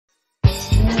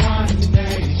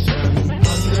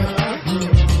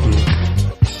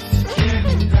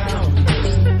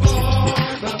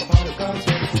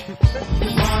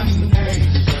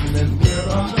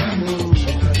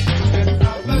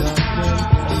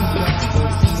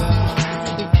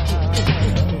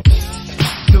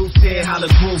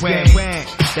wham.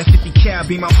 That 50 cal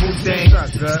be my boo thing.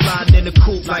 Sliding in the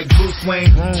coupe like Bruce Wayne.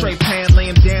 Straight pan,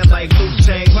 lay him down like loose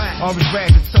chain. Orange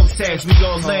rags and toe tags, we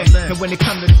gon' land. And when it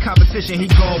come to the competition, he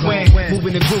gon' win.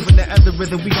 Moving and grooving the other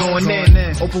rhythm, we going in.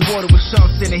 Open water with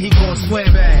sharks in it, he gon'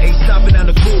 swim. Ain't stopping on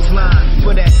the groove line.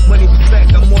 For that money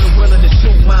respect, I'm more than willing to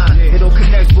shoot mine. It'll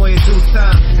connect, boy, in due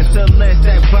time. Until last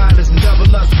that riders and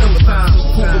double up two times.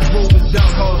 Hoover rules,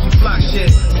 jump holes, we flock shit.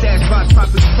 Stash spots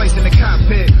properly placed in the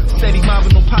cockpit. Steady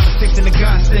mobbing on politics in the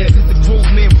gossip. This the groove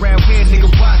man round here, nigga,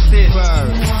 watch this.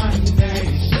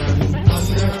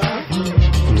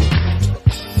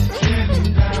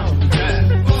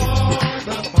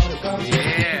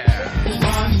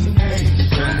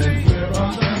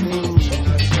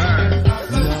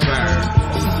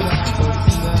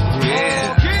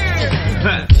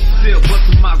 Still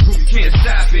busting my groove, can't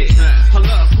stop it. I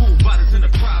love Hoove, bodies in the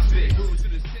profit.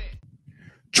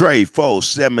 Trey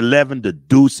 4-7-11, the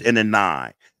deuce and the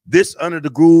 9. This Under the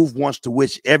Groove wants to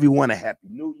wish everyone a happy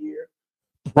new year,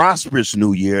 prosperous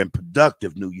new year, and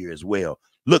productive new year as well.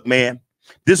 Look, man,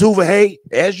 this Hoover Hay,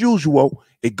 as usual,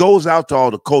 it goes out to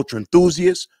all the culture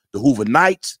enthusiasts, the Hoover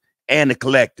Knights, and the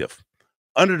collective.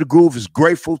 Under the Groove is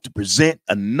grateful to present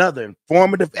another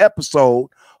informative episode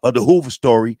of the Hoover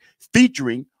Story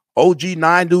featuring OG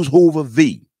 9 Deuce Hoover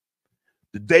V.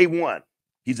 The day one.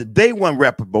 He's a day one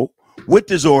reputable with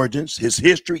his origins, his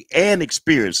history, and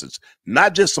experiences,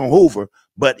 not just on Hoover,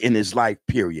 but in his life,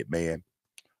 period, man.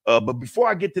 But before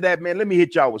I get to that, man, let me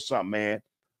hit y'all with something, man.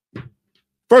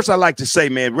 First, I'd like to say,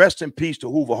 man, rest in peace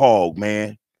to Hoover Hogg,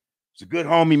 man. He's a good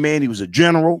homie, man. He was a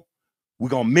general. We're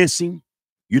going to miss him.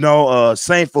 You know,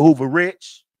 same for Hoover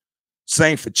Rich,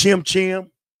 same for Chim Chim,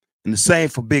 and the same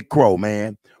for Big Crow,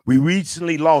 man. We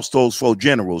recently lost those 4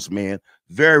 generals, man.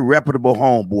 Very reputable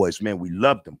homeboys, man. We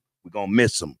loved them. We're going to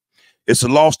miss them. It's a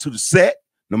loss to the set,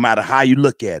 no matter how you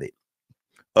look at it.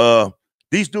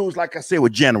 These dudes, like I said, were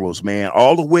generals, man,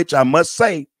 all of which I must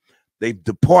say, they've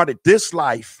departed this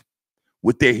life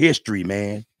with their history,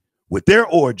 man, with their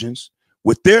origins,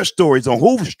 with their stories on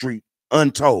Hoover Street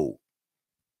untold.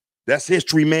 That's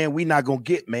history, man, we not going to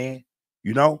get, man,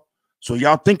 you know? So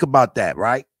y'all think about that,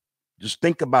 right? Just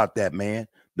think about that, man.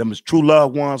 Them is true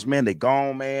loved ones, man. They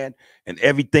gone, man. And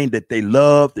everything that they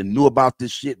loved and knew about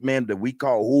this shit, man, that we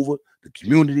call Hoover, the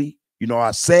community, you know,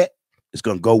 our set, it's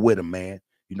going to go with them, man.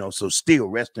 You know, so still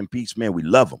rest in peace, man. We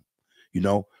love them. You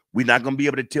know, we're not going to be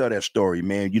able to tell that story,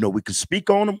 man. You know, we can speak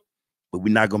on them, but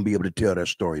we're not going to be able to tell that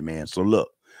story, man. So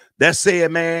look, that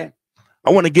said, man,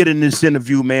 I want to get in this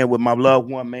interview, man, with my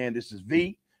loved one, man. This is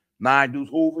V, 9 Deuce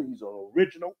Hoover. He's an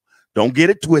original. Don't get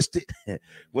it twisted.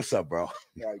 What's up, bro?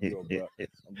 How you doing, bro?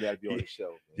 I'm glad you're on the show.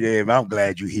 Man. Yeah, man, I'm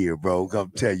glad you're here, bro.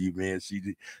 Come tell you, man.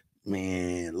 See,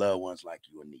 man, loved ones like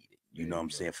you are needed. You know what I'm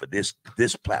saying? For this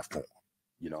platform,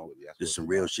 you know, this some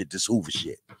real shit. This Hoover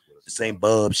shit. This ain't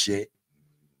Bub shit.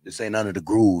 This ain't Under the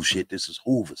Groove shit. This is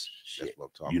Hoover's shit.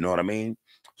 You know what I mean?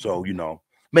 So, you know,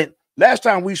 man, last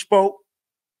time we spoke,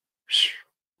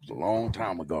 it was a long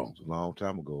time ago. It was a long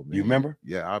time ago, man. You remember?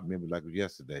 Yeah, I remember like it was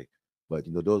yesterday. But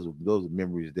you know, those are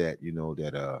memories that you know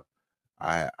that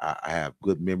I have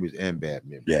good memories and bad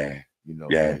memories. Yeah. You know,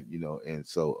 yeah. And, you know, and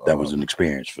so that was an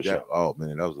experience for sure. Oh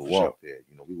man, that was a walk there.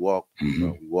 You know, we walked. You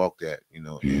know, we walked that. You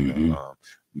know, and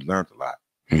we learned a lot.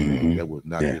 That was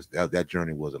not just that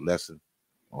journey was a lesson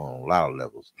on a lot of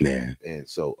levels. Yeah. And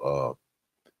so,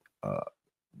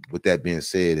 with that being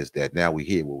said, is that now we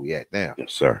here where we at now.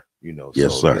 Yes, sir. You know,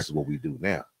 yes, so sir. This is what we do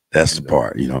now. That's the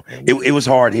part, you know. It was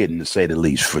hard hitting to say the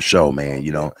least, for sure, man.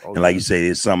 You know, and like you say,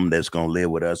 it's something that's gonna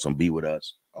live with us and be with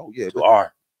us. Oh yeah, to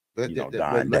our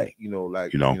dying day. You know,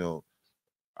 like you know,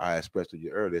 I expressed to you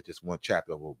earlier. It's just one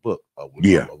chapter of a book, of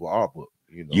our book.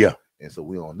 You know, and so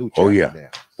we on a new chapter now.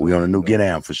 So, we on a new get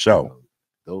down for sure.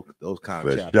 You know, those kind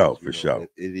of chapters, for sure.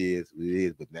 It is.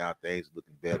 But now things are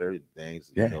looking better, and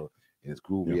things, you know, and it's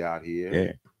groovy out here.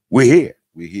 Yeah, we're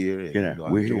here. And you know,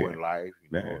 we're enjoying life.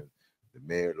 You know. The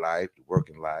married life, the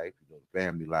working life, you know, the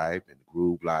family life, and the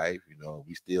groove life. You know,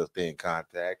 we still stay in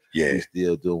contact. Yeah, we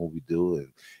still doing what we do,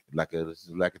 and like at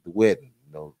the wedding,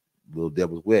 you know, Little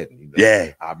Devil's wedding. You know,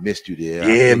 yeah, I missed you there.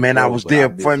 Yeah, man, I was there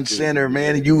front and center,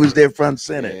 man, and you was there front and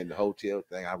center. And the hotel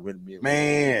thing, I rented me,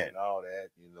 man, and all that.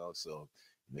 You know, so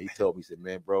you know, he told me, he said,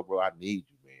 "Man, bro, I need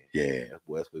you, man." Yeah, that's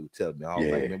what he was telling me. I was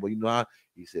like, "Man, well, you know how?"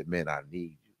 He said, "Man, I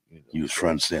need you." You know, you was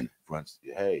front and center.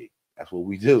 Hey. That's what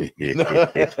we do.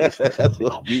 That's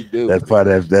what we do. That's part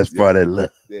of that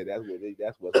look. Yeah, that's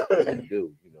what we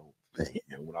do. You know,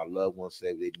 and when our loved ones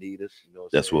say they need us, you know,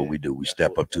 that's what we do. We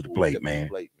step up to the plate, man.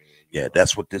 Yeah,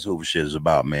 that's what this Hoover shit is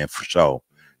about, man, for sure.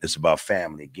 It's about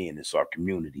family. Again, it's our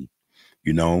community.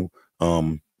 You know,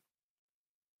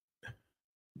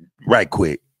 right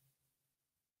quick.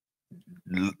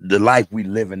 The life we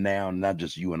living now, not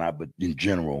just you and I, but in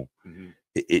general,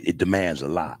 it demands a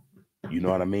lot. You know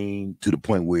what I mean? To the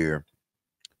point where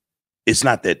it's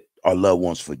not that our loved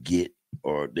ones forget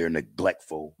or they're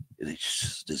neglectful.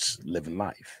 It's just living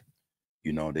life.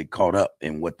 You know, they caught up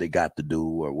in what they got to do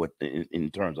or what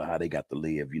in terms of how they got to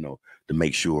live, you know, to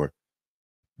make sure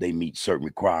they meet certain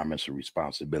requirements and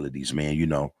responsibilities, man, you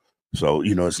know. So,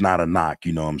 you know, it's not a knock,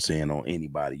 you know what I'm saying, on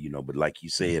anybody, you know, but like you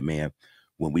said, man,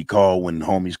 when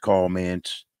homies call, man,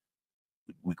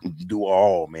 we can do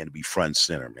all, man, to be front and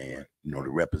center, man, you know, to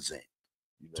represent,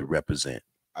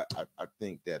 I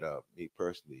think that me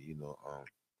personally, you know,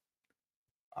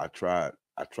 I try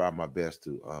my best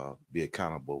to be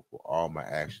accountable for all my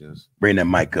actions. Bring that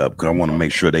mic up because I want to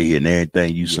make sure they hear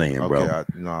everything you saying, okay, bro.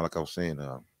 Like I was saying,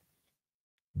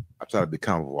 I try to be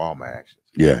accountable for all my actions.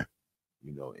 Yeah.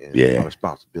 You know, and my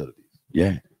responsibilities.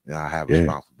 Yeah. And I have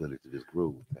responsibility to this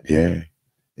groove. Yeah.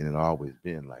 And it's always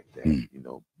been like that. You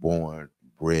know, born,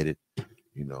 bred it,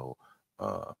 you know,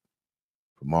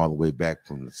 from all the way back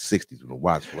from the 60s when the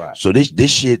watch rock. So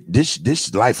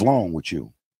this lifelong with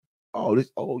you. Oh,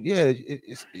 yeah,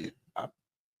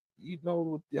 you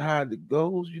know how it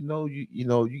goes. You know,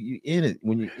 you in it.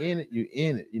 When you're in it, you're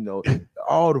in it. You know,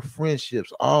 all the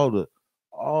friendships, all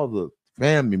the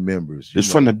family members.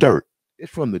 It's from the dirt.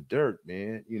 It's from the dirt,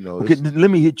 man. You know. Okay, let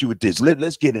me hit you with this.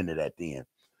 Let's get into that then.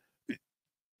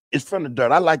 It's from the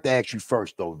dirt. I'd like to ask you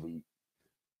first, though, V,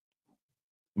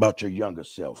 about your younger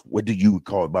self. What do you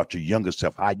recall about your younger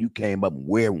self? How you came up,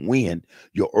 where, when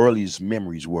your earliest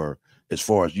memories were, as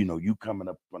far as, you know, you coming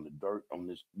up from the dirt on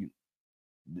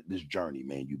this journey,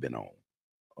 man, you've been on.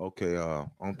 Okay, I'm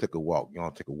gonna take a walk. You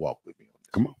want to take a walk with me?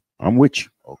 Come on, I'm with you.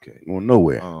 Okay, going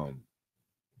nowhere.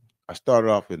 I started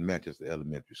off in Manchester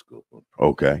Elementary School.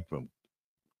 From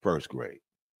first grade.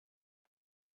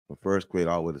 From first grade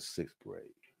all the way to sixth grade,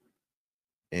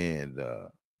 and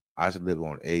I used to live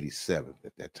on 87th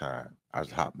at that time. I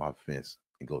used to hop my fence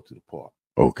and go to the park.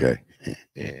 Okay,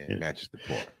 and Manchester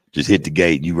Park. Just hit the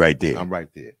gate. You right there. I'm right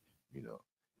there. You know,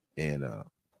 and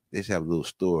they just have a little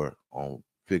store on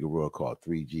Figueroa called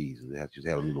 3Gs. They just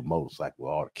have a little motorcycle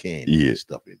with all the candy and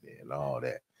stuff in there and all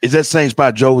that. Is that the same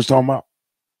spot Joe was talking about?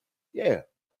 Yeah.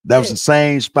 That was the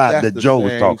same spot that Joe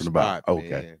was talking about. Man.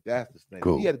 Okay. That's the thing.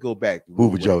 Cool. He had to go back to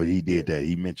Hoover Joe. He did that.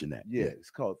 He mentioned that. Yeah, it's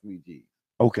called 3G.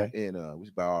 Okay. And we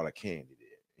used to buy all the candy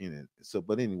there. And so,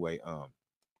 but anyway,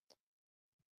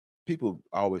 people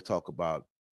always talk about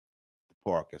the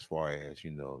park as far as,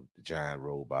 you know, the giant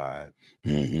robot,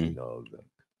 you know, the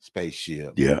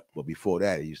spaceship. Yeah. But before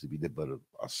that, it used to be but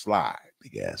a slide.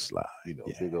 Big ass slide. You know,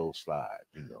 big old slide,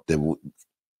 you know.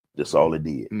 That's all it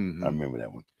did. I remember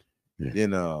that one. Yeah.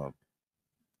 Then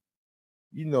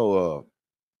you know,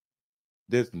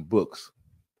 there's some books,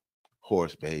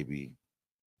 Horse Baby,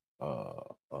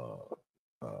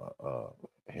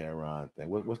 Heron thing.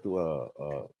 What's the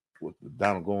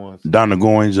Donald Goins? Donald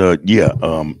Goins,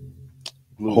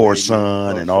 Horse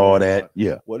Son and all that.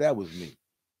 Yeah. Well, that was me.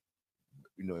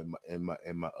 You know, in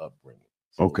my upbringing.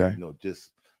 So, okay. You know, just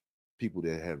people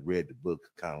that had read the book,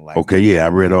 kind of like. Okay, yeah, I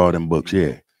read all them books.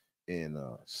 Yeah. And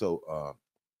so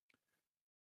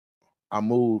I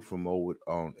moved from over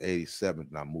on 87th,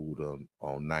 and I moved on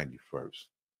 91st.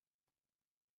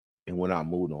 And when I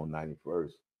moved on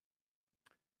 91st,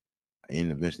 I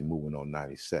ended up eventually moving on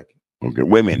 92nd. Okay,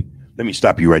 wait a minute. Let me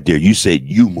stop you right there. You said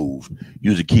you moved.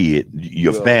 You was a kid.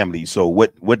 Your family. So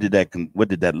what did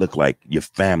that look like? Your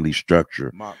family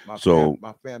structure. My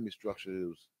family structure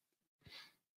was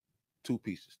two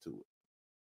pieces to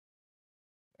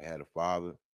it. I had a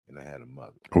father and I had a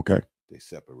mother. Okay. They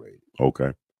separated.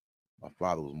 Okay. My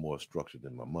father was more structured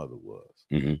than my mother was.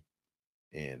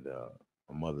 And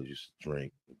my mother used to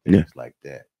drink and things like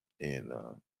that. And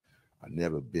I've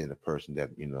never been a person that,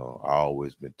 you know, I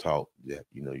always been taught that,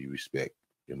 you know, you respect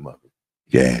your mother.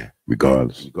 Yeah,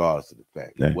 regardless of the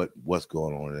fact what's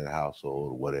going on in the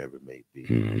household or whatever it may be.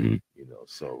 You know,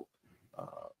 so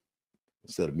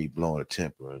instead of me blowing a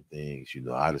temper and things, you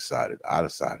know, I decided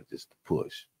just to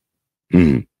push.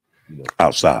 You know,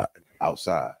 outside.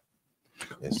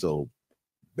 And so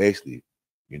basically,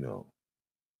 you know,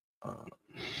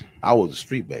 I was a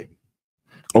street baby.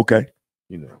 Okay.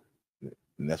 You know,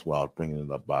 and that's why I was bringing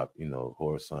it up about, you know,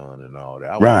 Horse Son and all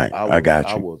that. I got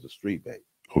you. I was a street baby.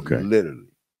 Okay.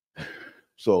 Literally.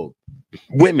 So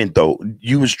women though,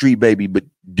 you were street baby, but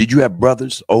did you have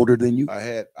brothers older than you? I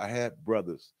had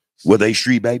brothers. Were they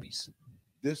street babies?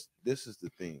 This is the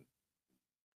thing.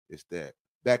 It's that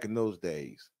back in those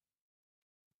days,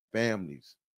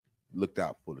 families looked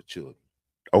out for the children.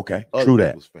 Okay. Other True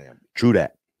that. Family True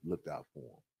that. looked out for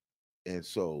them. And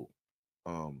so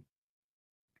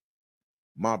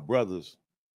my brothers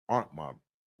aren't my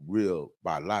real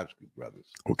biological brothers,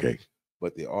 Okay.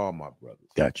 but they are my brothers.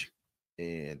 Gotcha.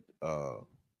 And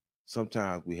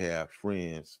sometimes we have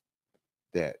friends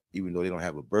that, even though they don't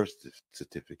have a birth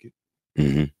certificate,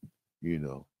 Mm-hmm. you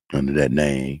know, Under that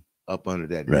name. up under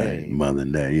that Right. name, Mother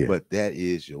and dad, yeah. but that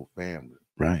is your family.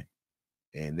 Right.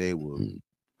 And they will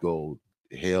go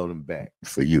hell and back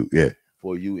For you, yeah.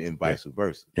 for you, and vice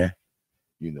versa. Yeah.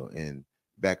 You know, and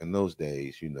back in those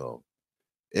days, you know,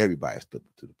 everybody stepped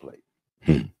up to the plate.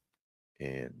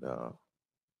 And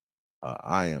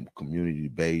I am community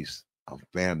based, I'm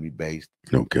family based.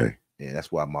 Okay. And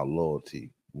that's why my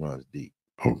loyalty runs deep.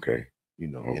 Okay. You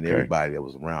know, and everybody that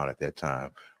was around at that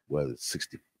time, whether it's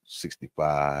 60,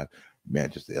 65,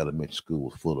 Manchester Elementary School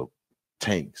was full of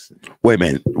tanks. Wait a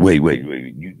minute. Wait.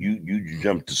 You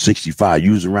jumped to 65.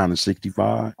 You was around in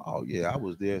 65? Oh yeah, I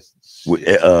was there.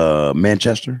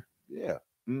 Manchester? Yeah.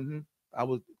 I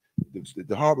was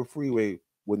the Harbor Freeway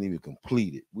wasn't even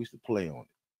completed. We used to play on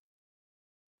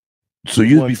it. So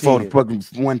you was before the fucking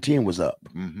 110 was up.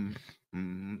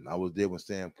 I was there when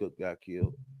Sam Cooke got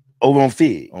killed. Over on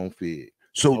Fig. On Fig.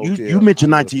 So you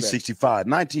mentioned 1965.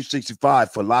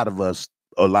 1965, for a lot of us,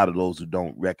 a lot of those who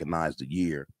don't recognize the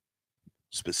year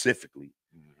specifically,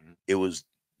 it was,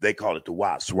 they call it the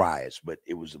Watts riots, but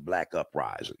it was a black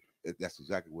uprising. That's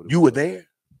exactly what it was. You were there?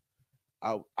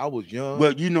 I was young.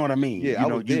 Well, you know what I mean. Yeah, I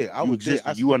was there. I was there.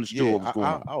 You understood what was going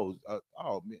on. I was.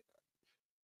 Oh man,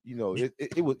 you know,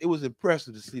 it was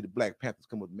impressive to see the Black Panthers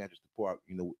come up to Manchester Park.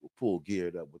 You know, full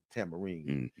geared up with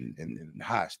tambourine and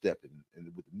high stepping and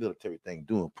with the military thing,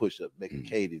 doing push ups, making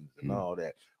cadence and all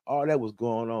that. All that was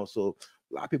going on. So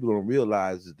a lot of people don't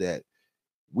realize is that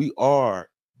we are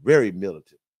very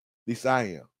militant. At least I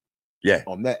am. Yeah.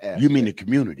 On that aspect. You mean the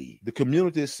community? The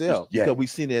community itself. Yeah. Because we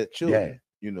seen that children. Yeah.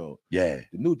 You know, yeah,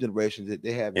 the new generations that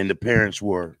they have, and the parents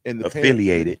were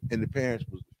affiliated, and the parents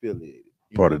was affiliated,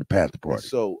 part of the Panther Party. And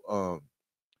so,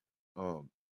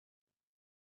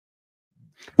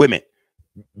 wait a minute,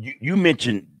 you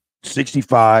mentioned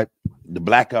 65, the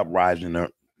Black Uprising, or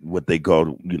what they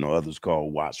call, you know, others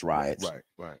call Watts riots.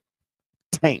 Right.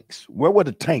 Tanks. Where were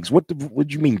the tanks? What do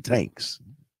you mean tanks?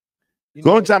 The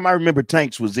only time I remember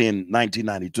tanks was in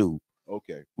 1992.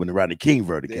 Okay, when the Rodney King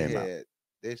verdict came out.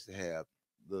 They used to have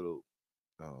little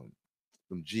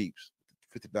some Jeeps,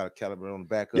 50 caliber on the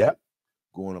back of it,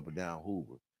 going up and down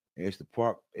Hoover. And it's the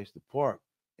park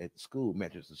at the school,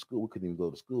 Manchester School. We couldn't even go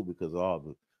to school because all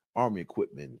the Army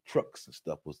equipment, trucks and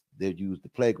stuff they used the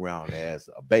playground as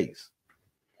a base.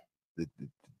 The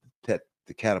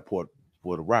catapult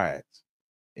for the riots.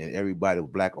 And everybody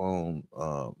with black owned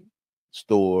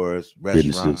stores,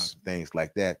 restaurants, businesses, things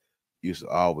like that used to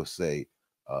always say,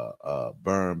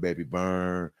 burn, baby,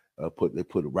 burn. They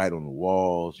put it right on the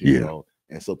walls, you know,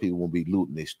 and so people won't be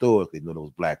looting their stores. They know it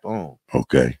was black owned.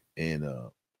 Okay. And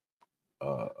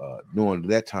during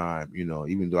that time, you know,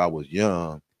 even though I was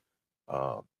young,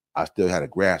 I still had a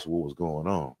grasp of what was going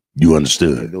on. You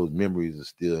understood. And those memories are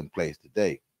still in place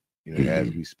today, you know,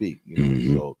 as we speak.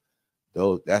 You know,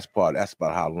 so that's about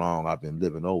how long I've been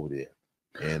living over there.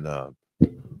 And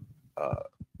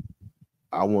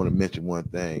I want to mention one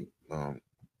thing.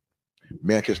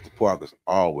 Manchester Park has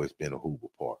always been a Hoover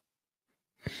Park.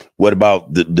 What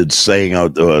about the saying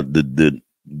out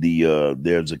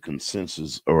there's a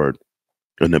consensus or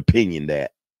an opinion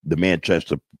that the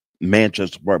Manchester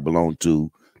Park belonged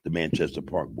to the Manchester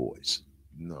Park Boys?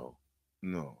 No.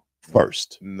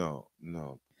 First. No.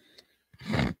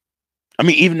 I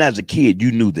mean, even as a kid,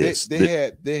 you knew this.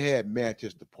 They had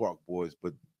Manchester Park Boys,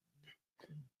 but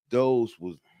those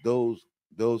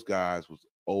guys was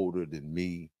older than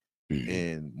me.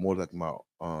 And more like my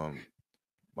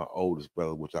oldest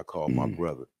brother, which I call my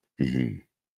brother,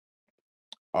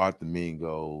 Arthur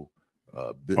Mingo,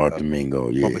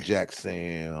 Bubba Jack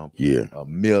Sam,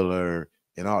 Miller,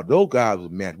 and all those guys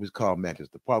was called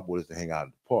Manchester Park Boys to hang out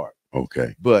in the park.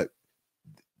 Okay, but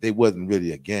they wasn't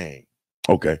really a gang.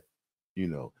 Okay, you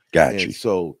know, gotcha.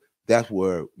 So that's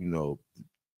where, you know,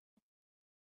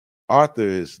 Arthur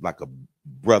is like a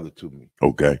brother to me.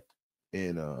 Okay,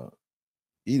 and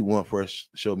he the one first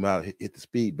showed me how to hit the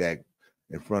speed back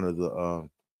in front of the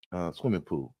swimming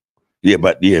pool. Yeah,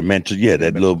 but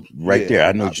that little right there.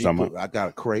 I know what you're talking about. I got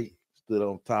a crate, stood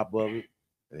on top of it,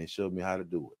 and he showed me how to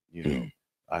do it. You know,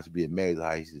 I used to be amazed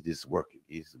how he used to just work it.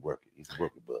 He's a working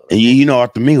bud. And you know,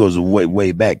 Arthur Mingo's a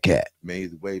way back cat. Man,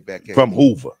 he's a way back cat. From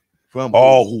Hoover. From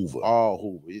all Hoover. All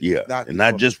Hoover. It's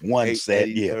not just one set.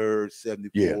 83rd,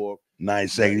 74.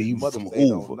 92nd. He was from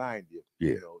Hoover. 90th,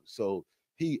 you know, so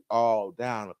he all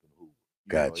down up in Hoover.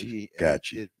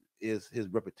 Gotcha. his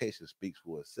reputation speaks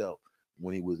for itself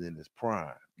when he was in his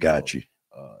prime. Got you.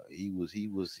 He was,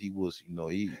 you know,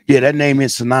 Yeah, that name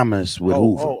is synonymous with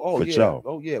Hoover. For yeah. sure.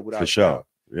 Oh yeah, without For a sure. doubt.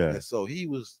 Yeah. And so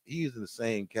he's in the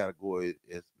same category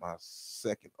as my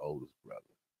second oldest brother.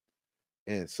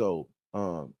 And so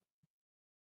when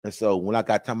I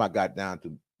got down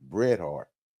to Bret Hart.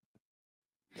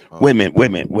 Wait a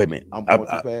minute. I'm going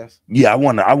too fast. Yeah, I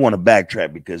want to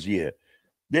backtrack because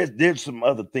there's some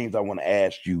other things I want to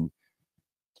ask you.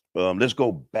 Let's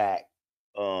go back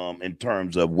in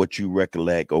terms of what you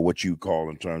recollect or what you call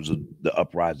in terms of the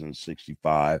uprising of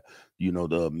 65, you know,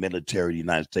 the military of the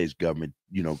United States government,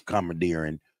 you know,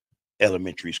 commandeering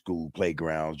elementary school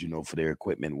playgrounds, you know, for their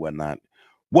equipment and whatnot.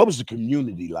 What was the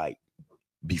community like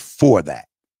before that?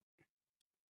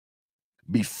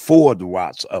 Before the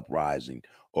Watts uprising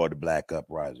or the Black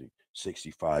uprising,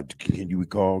 65. Can you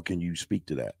recall? Can you speak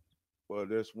to that? Well,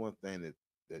 there's one thing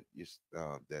that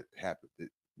happened that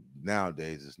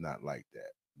nowadays it's not like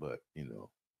that. But you know,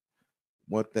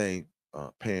 one thing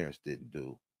parents didn't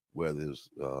do, whether it was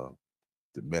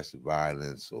domestic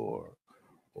violence or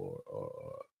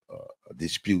a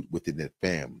dispute within their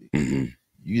family,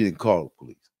 you didn't call the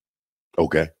police.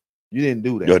 Okay. You didn't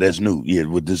do that. No, that's new. Yeah,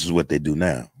 well, this is what they do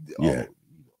now. Yeah.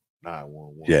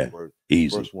 911. Yeah.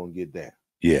 Easy. First one get down.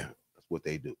 Yeah. That's what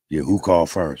they do. Yeah. Who called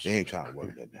first? They ain't trying to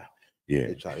work that now. Yeah.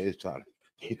 It's trying to,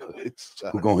 you know,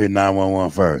 Who gonna hit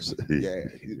 911 first? Yeah,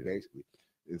 basically.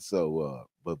 And so,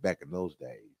 but back in those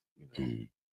days, you know,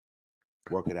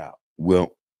 work it out.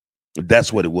 Well,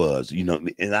 that's what it was, you know,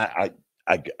 and I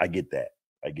get that.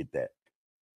 I get that.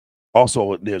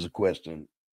 Also, there's a question.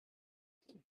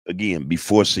 Again,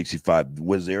 before 65,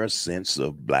 was there a sense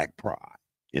of Black pride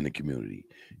in the community?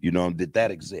 You know, did that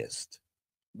exist?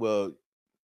 Well,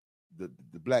 the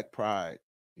Black pride,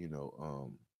 you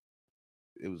know,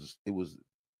 it was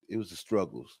the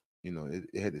struggles. You know,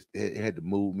 it had the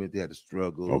movement, they had the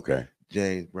struggle. Okay.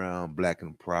 James Brown, Black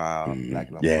and Proud, Black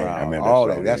and yeah, Proud. I remember all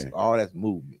that. That's all that's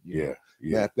movement. You know?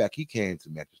 Yeah. Matter of fact, he came to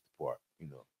Manchester Park. You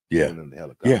know. Yeah. In the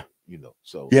helicopter. Yeah. You know.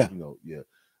 So. Yeah. You know. Yeah.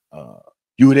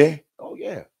 You were there? Oh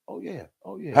yeah. Oh yeah.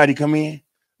 Oh yeah. How'd he come in?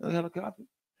 A helicopter.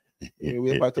 Yeah,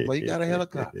 we about to play. He got a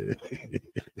helicopter.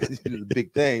 This is a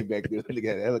big thing back there. He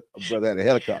got a brother had a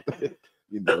helicopter.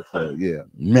 You know. So yeah.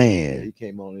 Man. Yeah, he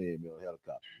came on in on a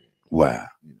helicopter. Wow.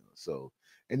 You know. So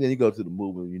and then you go to the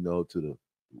movement. You know, to the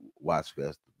Watts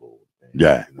Festival.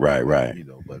 Yeah. You know, Right. You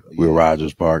know, but Will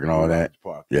Rogers Park and all that.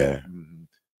 Park, yeah.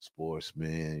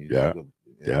 Sportsman. Yeah.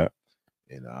 Yeah.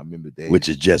 And I remember days, which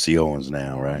is Jesse Owens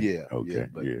now, right? Yeah. Okay. Yeah,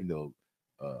 but you know,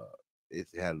 it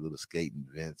had a little skating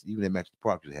events. Even in Manchester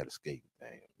Park, it had a skating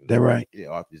thing. You know? That right? Yeah,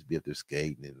 artists be up there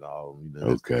skating and all. You know.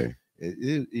 Okay.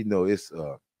 You know, it's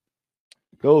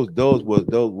those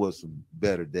was some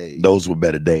better days. Those were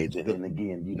better days. And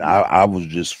again, you know, I was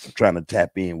just trying to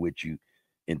tap in with you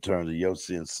in terms of your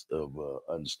sense of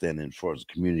understanding as far as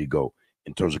the community go,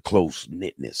 in terms of close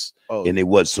knitness. And it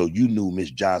was so you knew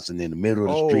Miss Johnson in the middle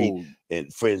of the street,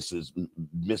 and for instance,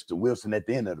 Mr. Wilson at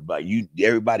the end of the block.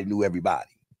 Everybody knew everybody.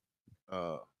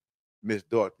 Miss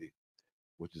Dorothy,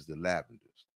 which is the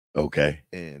Lavenders. Okay.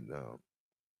 And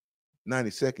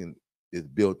 92nd is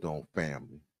built on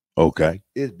family. Okay.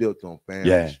 It's built on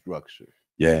family structure.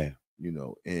 Yeah. You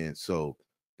know, and so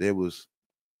there was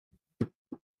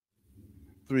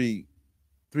three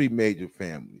major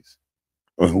families.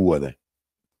 Who were they?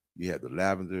 You had the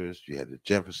Lavenders, you had the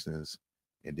Jeffersons,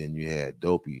 and then you had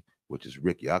Dopey, which is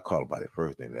Ricky. I call him by their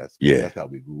first name. That's how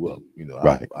we grew up. You know,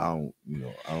 right.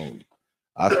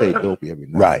 I say Dopey every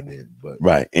now and then, but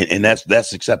and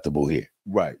that's acceptable here.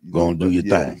 Right. Go and do your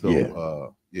thing.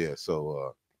 So,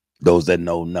 So those that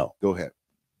know. Go ahead.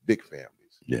 Big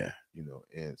families. Yeah. You know,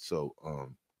 and so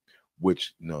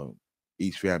which you know,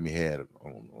 each family had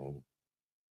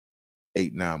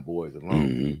 8-9 boys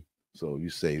alone. So you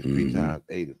say 3 times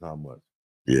 8 is how much?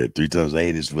 Yeah, 3 times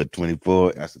 8 is what,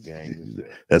 24. That's a gang.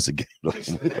 That's a gang.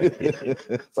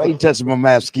 Why you touching my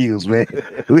math skills, man?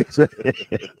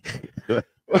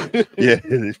 Yeah,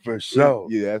 for sure.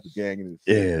 Yeah, that's a gang in the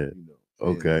city, you know.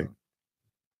 Okay. And,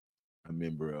 I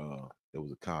remember there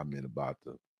was a comment about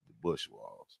the Bush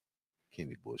Walls,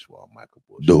 Kenny Bushwall, Michael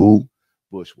Bush. The who?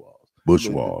 Bush Walls. Bush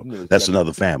Walls. That's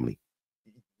another family.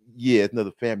 Yeah, it's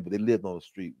another family, but they lived on the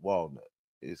street Walnut.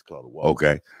 It's called a Walnut.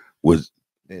 Okay.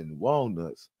 And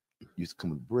Walnuts used to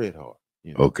come with Bret Hart.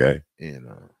 You know? Okay. And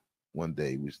one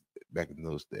day back in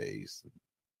those days,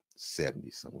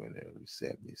 70 somewhere in there,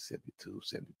 70, 72,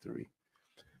 73. We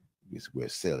used to wear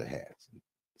sailor hats.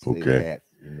 Okay. Hats,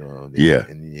 you know. And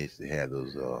then they used to have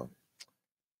those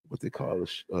what they call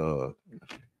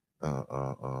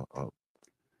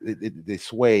they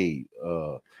swayed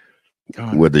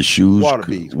With the shoes,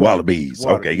 Wallabies. Wallabies.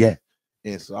 Okay, yeah.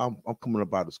 And so I'm coming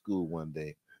up out of school one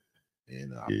day,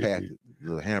 and I passed the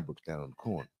little hamburger stand on the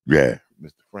corner. Yeah.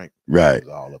 Mr. Frank Right.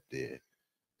 was all up there.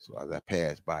 So as I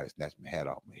passed by, I snatched my hat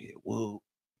off my head. Whoa.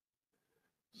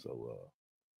 So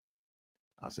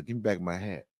I said, give me back my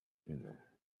hat. You know.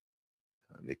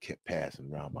 And they kept passing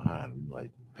around behind me,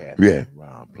 like passing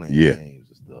around, playing games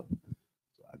and stuff.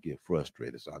 So I get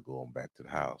frustrated. So I go on back to the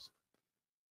house.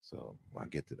 So when I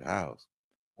get to the house,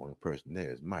 only person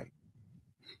there is Mike.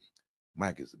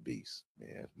 Mike is a beast,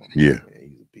 man. That's my man.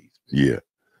 He's a beast. Man. Yeah.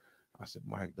 I said,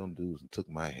 Mike, them dudes took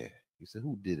my hat. He said,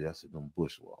 who did it? I said, them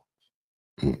bushwalkers.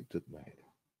 He took my hat.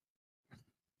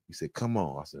 He said, come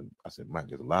on. I said, Mike,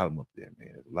 there's a lot of them up there,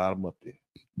 man. There's a lot of them up there.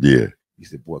 Yeah. He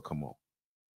said, boy, come on.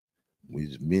 We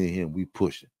just, me and him, we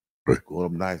pushing. Go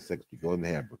up 9 seconds, we go in the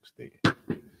hamburger stand.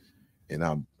 And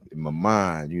I'm in my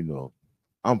mind, you know,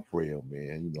 I'm frail,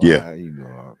 man. You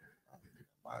know,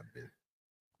 I've been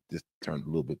just turned a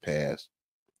little bit past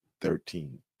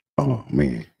 13. Oh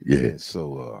man, yeah. And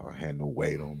so I had no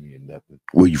weight on me and nothing.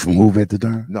 Were you from Hoover at the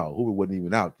time? No, Hoover wasn't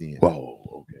even out then.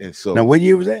 Oh, okay. And so now, what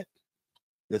year was that?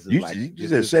 This is You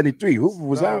said 73. Hoover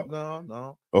was out.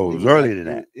 No. Oh, it was earlier than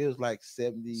that. It was like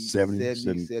 70,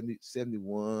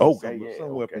 71. Okay,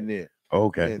 somewhere up in there.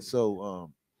 Okay. And so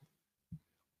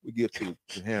we get to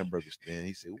the hamburger stand.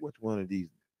 He said, which one of these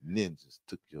ninjas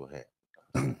took your hat?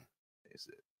 He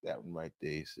said, that one right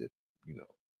there. He said, you know,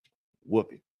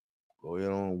 whoop him. Go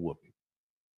ahead on and whoop him.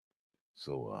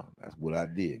 So that's what I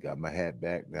did. Got my hat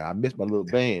back. Now I missed my little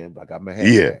band, but I got my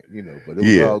hat back, you know, but it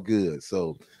was all good.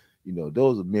 So, you know,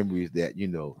 those are memories that, you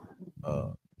know,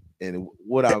 and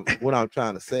what I'm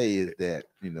trying to say is that,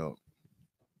 you know,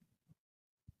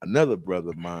 another brother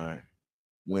of mine,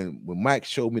 when Mike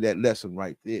showed me that lesson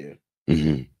right there,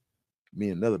 me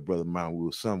and another brother of mine, we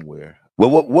were somewhere. Well,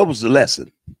 what was the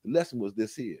lesson? The lesson was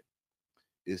this here,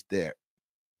 is that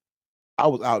I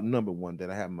was outnumbered one day.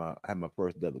 I had my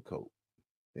first leather coat.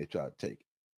 They tried to take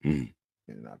it.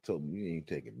 And I told them, you ain't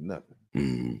taking nothing.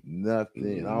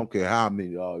 Nothing. I don't care how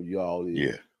many y'all is.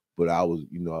 Yeah. But I was,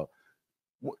 you know,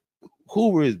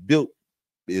 Hoover is built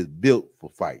for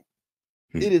fight.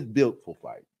 It is built for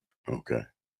fight. Okay.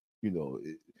 You know,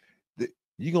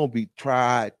 you're gonna be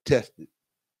tried, tested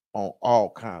on all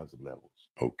kinds of levels.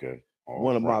 Okay.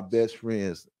 One of my best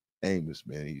friends, Amos,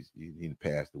 man, he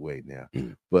passed away now.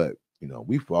 But you know,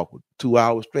 we fought for 2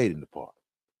 hours straight in the park.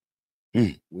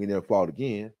 We never fought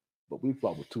again, but we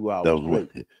fought for 2 hours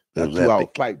straight. That was 2 hour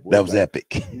fight, boy. That was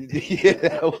epic. Yeah,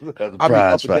 that was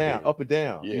up and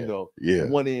down, you know,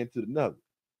 from one end to another.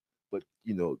 But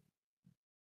you know,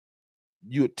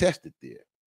 you're tested there.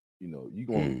 You know, you're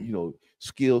gonna, you know,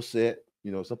 skill set.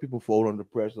 You know, some people fold under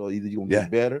pressure, or either you're gonna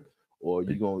get better, or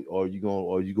you're gonna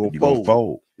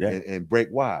fold. And break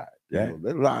wide. Yeah. You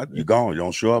know, you gone, you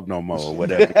don't show up no more, or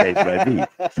whatever the case may be.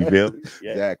 You feel?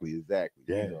 Exactly.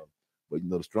 Yeah. You know, but you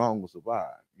know, the strong will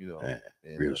survive, you know.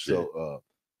 And so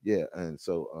and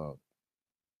so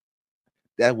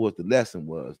that was the lesson,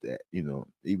 was that, you know,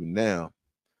 even now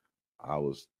I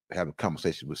was having a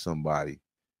conversation with somebody.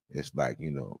 It's like,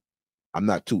 you know, I'm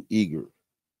not too eager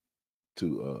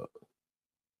to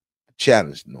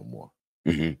challenge no more.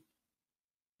 You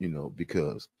know,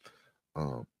 because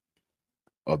of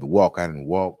the walk I didn't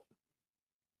walk,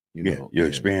 you know, your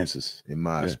experiences. In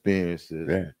my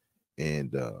experiences.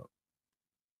 And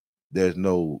there's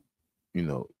no, you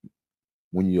know,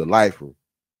 when you're a lifer,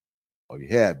 or you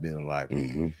have been a lifer,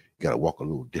 you gotta walk a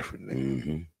little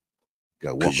differently.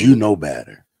 Because you know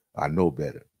better. I know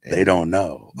better. And they don't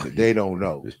know. They don't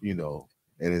know, you know.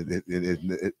 And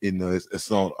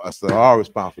it's on our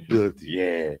responsibility.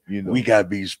 Yeah, you know, we gotta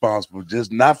be responsible,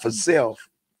 just not for self,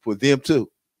 for them too.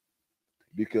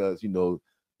 Because you know,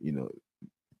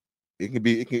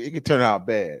 it can turn out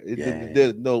bad.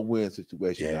 There's no win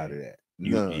situation out of that.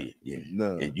 None.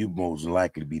 None. And you most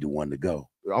likely to be the one to go.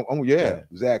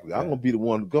 Exactly. I'm gonna be the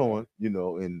one going, you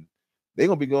know, and they're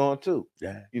gonna be going too.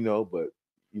 Yeah. You know, but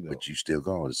you know, but you still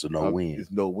going. It's a no win.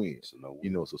 It's no win. You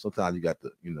know, so sometimes you got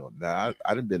to, you know. Now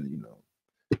I done been, you know,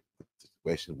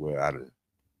 situation where I done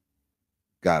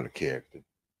got a character.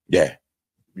 Yeah.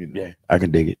 You know. Yeah, I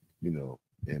can dig it. You know,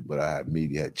 but I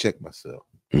immediately had to check myself.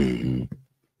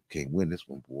 Can't win this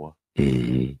one, boy.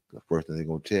 The first thing they're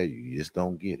gonna tell you, you just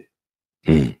don't get it.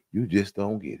 You just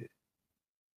don't get it.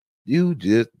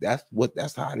 That's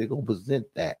how they're gonna present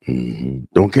that.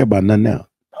 Don't care about nothing else.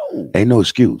 No. Ain't no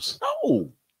excuse.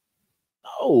 No.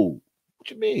 What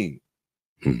you mean?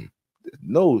 There's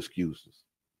no excuses.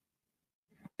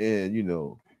 And you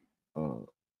know,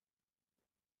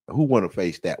 who want to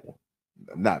face that one?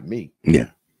 Not me. Yeah.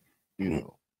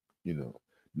 You know.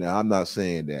 Now I'm not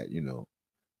saying that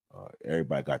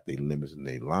everybody got their limits and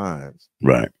their lines.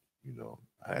 Right.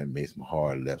 I made some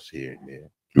hard lefts here and there.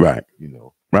 Right.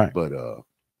 Right. But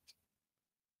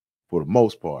for the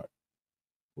most part,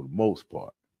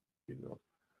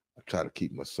 I try to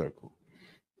keep my circle.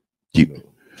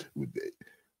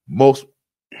 With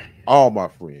all my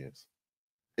friends,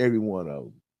 every one of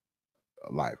them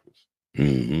are lifers.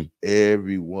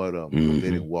 Every one of them,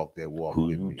 they didn't walk that walk. Who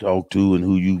with you me. talk to and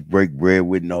who you break bread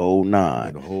with in the whole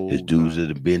nine. It's dudes that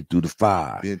have been through the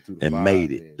fire and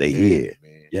made it. They here.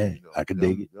 Man. Yeah, I can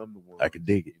dig it. I can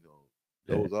dig it.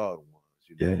 Those are the ones.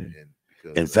 And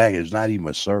in fact, it's not even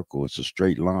a circle; it's a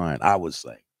straight line. I would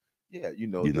say. Yeah, you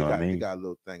know what I mean. They got a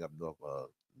little thing up north.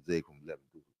 Zig from 11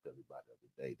 was telling me about the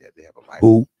other day that they have a life.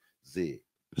 Who? Zig.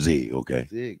 Okay.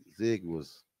 Zig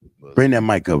was. Bring that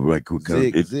mic up right quick.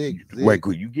 Zig. Right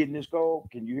quick. You getting this call?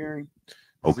 Can you hear him?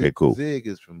 Okay, cool. Zig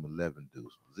is from 11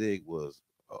 Deuce. Zig was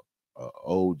a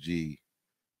OG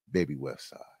Baby West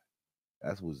Side.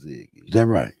 That's what Zig is. Is that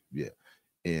right? Yeah.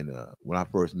 And when I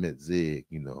first met Zig,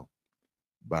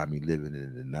 by me living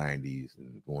in the 90s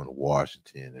and going to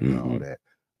Washington and all that,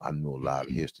 I knew a lot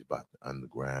of history about the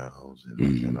undergrounds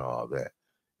and all that.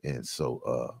 And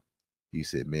so he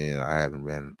said, man, I haven't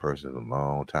ran in person in a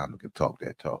long time that can talk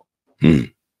that talk.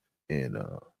 And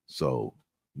so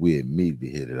we immediately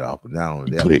hit it off. But not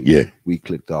only that, we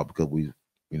clicked off because we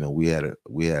had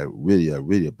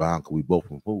really a bond because we both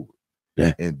from Hoover.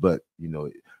 Yeah. But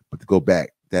to go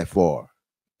back that far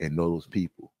and know those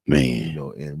people, man,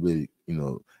 and really,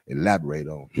 elaborate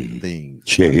on things,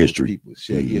 share history, people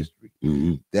share history.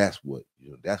 That's what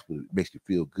makes you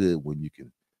feel good when you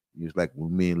can. It's like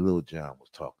when me and Lil John was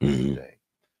talking today.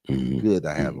 Good,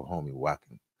 I have a homie who I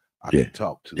can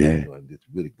talk to, and just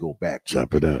really go back,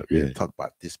 chop it up, talk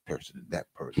about this person and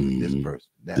that person, this person,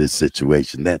 this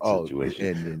situation, that situation,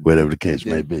 and then, whatever the case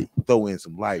may be. Throw in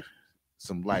some life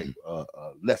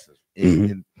lessons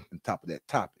in top of that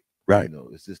topic. Right.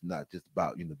 It's just not just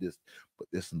about this, but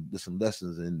there's some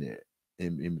lessons in there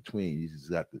in between. You just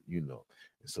got to And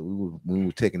so when we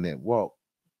were taking that walk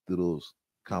through those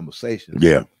conversations,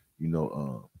 it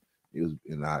was,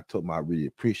 and I told him I really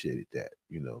appreciated that,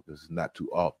 because it's not too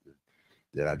often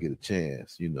that I get a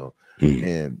chance,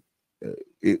 and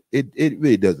it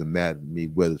really doesn't matter to me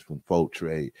whether it's from 4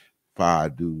 Trade,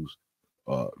 5 Dudes,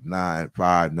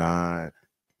 959,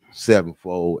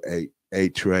 7-4,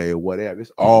 8 Trade, or whatever.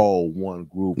 It's all one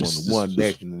group on the one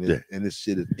nation, and this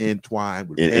shit is entwined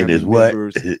with family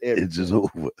members. It's just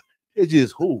Hoover. It's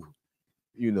just Hoover,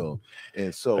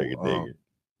 and so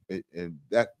and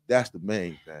that's the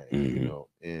main thing,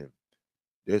 and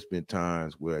there's been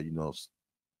times where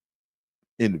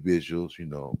individuals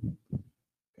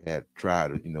had tried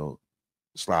to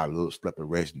slide a little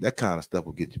separation. That kind of stuff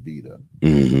will get you beat up.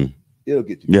 It'll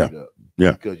get you beat up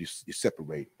because you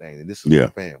separate things, and this is a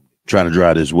family trying to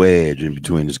drive this wedge in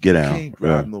between this get out. You can't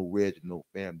drive no wedge in no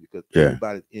family because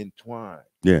everybody's entwined.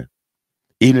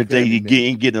 Even if they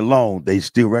ain't getting along, they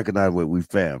still recognize what we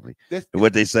family. And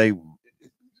what they say,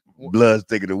 blood's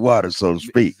thicker than water, so to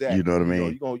speak. Exactly. You know what I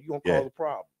mean? You're gonna cause a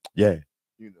problem. And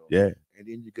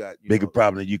then you got bigger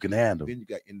problem that you can handle. Then you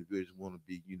got individuals want to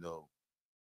be, the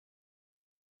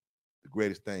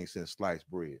greatest thing since sliced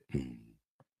bread.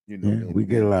 We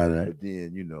get a lot of that. But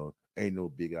then, ain't no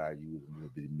big IUs and little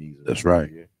bitty me's. That's right.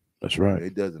 Here. That's right.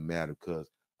 It doesn't matter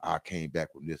because I came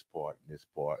back from this part and this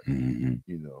part.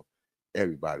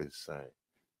 Everybody's the same.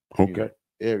 Okay.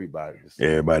 Everybody's the same.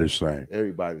 Everybody's the same.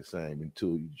 Everybody's the same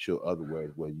until you show other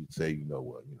ways where you say,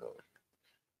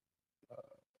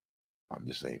 I'm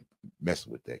just saying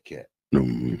messing with that cat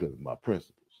because of my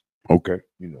principles. Okay.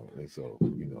 And so,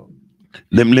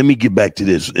 Let me get back to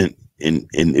this and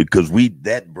because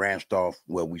that branched off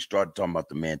where we started talking about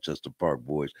the Manchester Park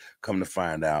Boys. Come to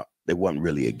find out they wasn't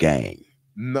really a gang,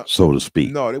 so to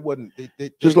speak. No, they wasn't.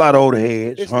 They just a lot of older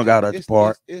heads hung out at the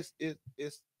park. It's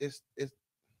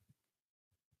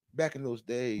back in those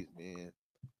days, man.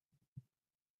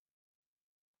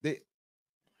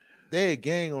 They a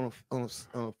gang on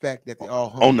the fact that they all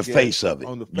hung on the together, face of it.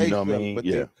 On the face of it, I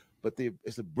mean? But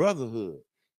it's a brotherhood.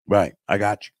 Right, I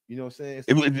got you. You know what I'm saying?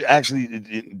 It was actually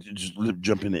just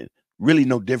jumping in, really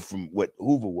no different from what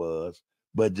Hoover was,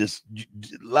 but just a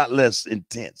lot less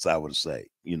intense, I would say.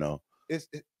 It's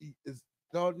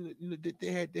all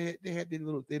they had their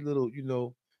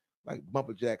little like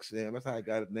Bumper Jack Sam. That's how I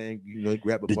got his name. He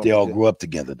grabbed a Did they all grow up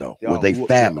together though? Were they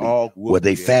family? Were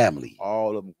they family?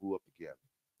 All of them grew up together.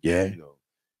 Yeah.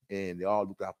 And they all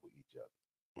looked out for each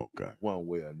other. Okay. One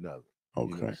way or another. Okay.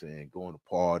 You know what I'm saying? Going to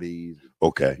parties.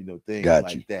 Okay. Things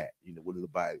like that. When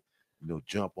everybody,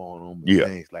 jump on them and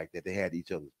things like that. They had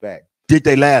each other's back. Did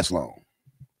they last long?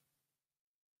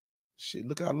 Shit,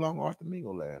 look how long Arthur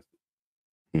Mingo lasted.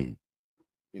 Hmm.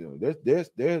 You know, there's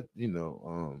you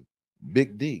know,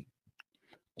 Big D.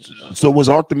 So was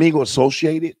Arthur Mingo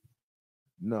associated?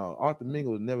 No, Arthur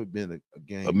Mingo has never been a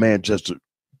gang. A Manchester.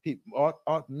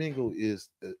 Arthur Mingo is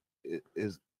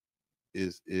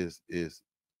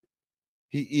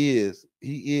he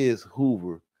is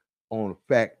Hoover on the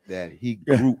fact that he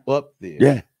grew up there.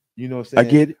 Yeah. You know what I'm saying? I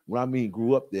get it. When I mean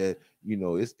grew up there, you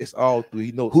know, it's all through.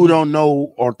 He knows Who don't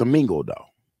know Arthur Mingo though?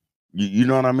 You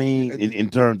know what I mean? In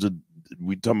terms of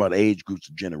we talking about age groups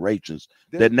and generations,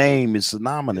 that name is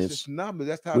synonymous. It's synonymous.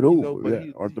 That's how with you know.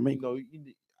 Hoover, But Arthur Mingo. you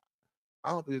know, I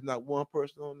don't think there's not one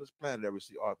person on this planet that ever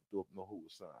see Arthur Thorpe know Hoover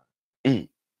sign.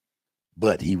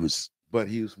 But he was from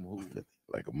Hoover,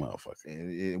 like a motherfucker,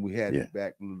 and we had it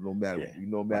back no matter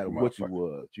like what you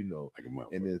was, you know. Like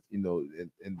and then you know,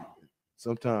 and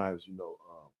sometimes you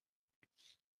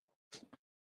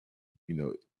know,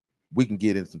 we can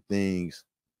get in some things,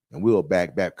 and we'll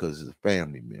back because it's a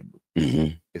family member.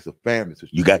 It's a family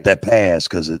situation. You got that pass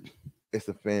because it's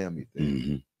a family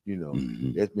thing. You know,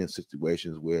 there's been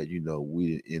situations where, you know,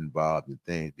 we involved in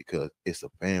things because it's a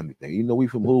family thing. You know, we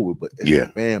from Hoover, but it's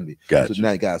a family. Gotcha. So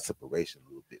now you got a separation a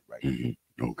little bit, right?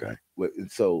 Okay.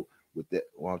 And so with that,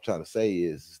 what I'm trying to say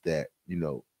is that, you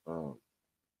know,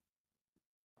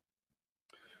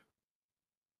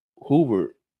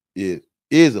 Hoover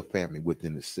is a family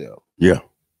within itself. Yeah.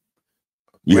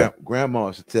 Grandma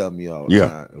used to tell me all the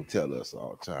time, and tell us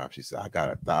all the time. She said, I got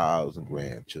 1,000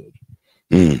 grandchildren.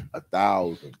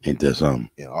 1,000. Ain't that something?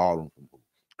 And all of them from Hoover.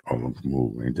 All of them from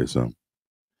Hoover. Ain't that something?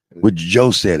 But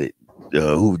Joe said it.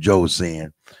 Who Joe was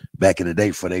saying back in the day,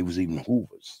 before they was even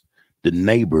Hoovers, the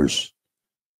neighbors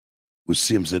would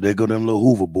see him, said, there go them little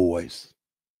Hoover boys.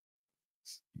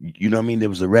 You know what I mean? There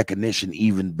was a recognition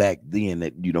even back then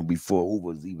that, you know, before Hoover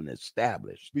was even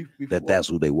established, that's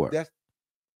who they were.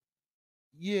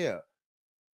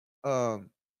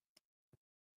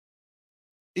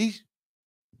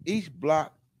 Each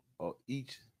block or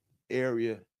each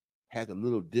area has a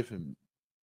little different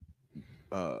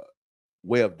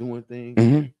way of doing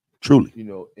things. Truly. You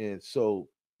know, and so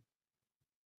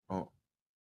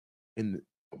in the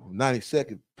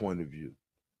 92nd point of view,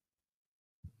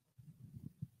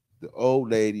 the old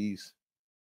ladies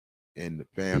and the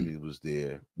family was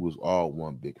there, was all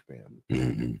one big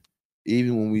family.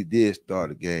 Even when we did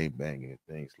start a game banging and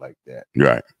things like that,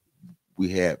 right, we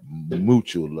had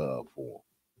mutual love for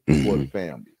the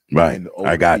family, right? And the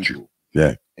I got people. You,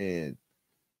 yeah. And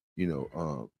you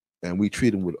know, and we treat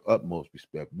them with the utmost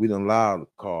respect. We don't allow the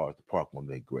cars to park on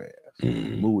their grass.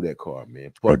 Move that car,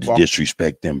 man. Or to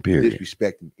disrespect them, period.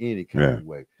 Disrespect them any kind of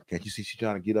way. Can't you see she's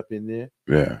trying to get up in there?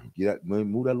 Yeah. Get up, man,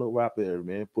 move that little rock there,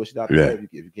 man. Push it out there if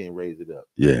you can't raise it up.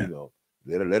 Yeah. You know,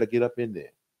 let her get up in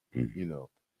there. You know,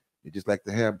 it's just like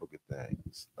the hamburger thing.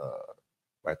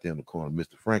 Right there in the corner,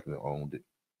 Mr. Franklin owned it.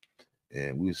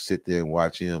 And we would sit there and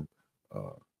watch him.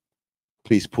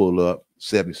 Police pull up,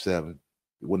 77.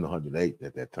 It wasn't 108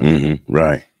 at that time.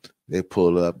 Right. They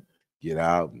pull up, get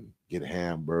out, and get a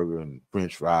hamburger and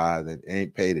French fries, and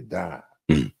ain't paid a dime.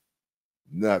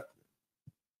 Nothing.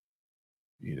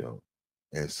 You know.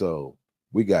 And so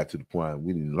we got to the point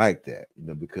we didn't like that, you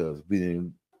know, because we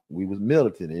was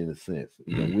militant in a sense.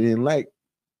 You know, we didn't like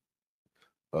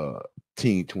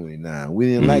Team 29. We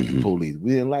didn't like the police.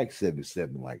 We didn't like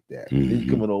 77 like that. Then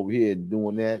coming over here and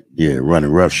doing that. Yeah,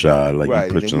 running roughshod like right.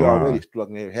 You pushing and we around. already struck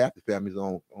half the families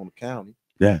on the county.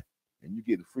 Yeah. And you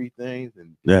getting free things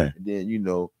and and then, you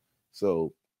know,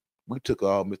 so we took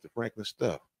all Mr. Franklin's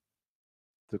stuff.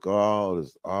 Took all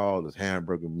this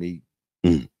hamburger meat.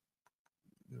 You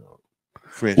know,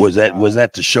 French was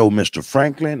that to show Mr.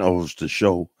 Franklin or was to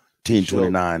show Team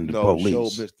 29 the police?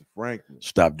 Show Mr. Franklin.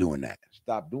 Stop doing that.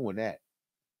 Stop doing that.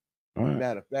 Right.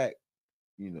 Matter of fact,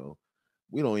 you know,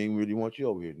 we don't even really want you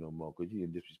over here no more because you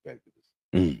didn't disrespect us.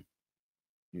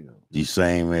 You know, these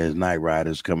same as night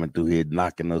riders coming through here,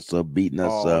 knocking us up, beating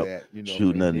us up, that, you know,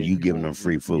 shooting us, and you giving them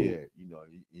free food. Yeah, you know,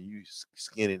 and you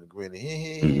skinning and grinning,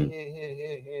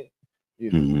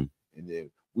 you know, and then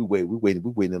we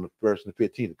waiting on the 1st and the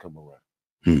 15th to come around.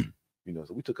 You know,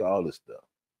 so we took all this stuff,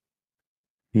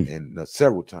 and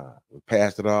several times we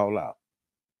passed it all out.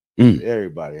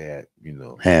 Everybody had, you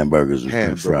know, hamburgers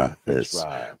and French fries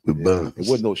with buns. There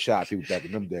wasn't no shot people back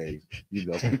in them days, you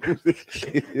know.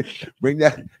 Bring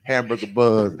that hamburger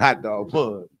buns, hot dog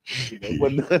buns. You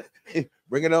know,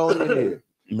 bring it on in here,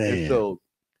 man. And so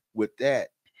with that,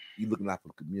 you looking out for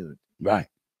the community, right?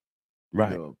 You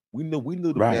know, we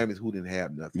knew the families who didn't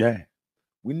have nothing. Yeah,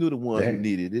 we knew the ones who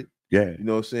needed it. Yeah. You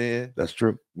know what I'm saying? That's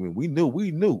true. When we knew,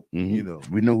 Mhm. you know.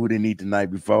 We knew who they need the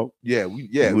night before. Yeah, We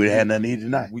had nothing to eat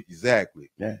tonight. Exactly.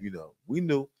 Yeah. You know, we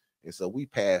knew. And so we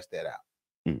passed that out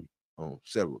on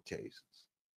several occasions.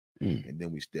 And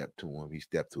then we stepped to him. He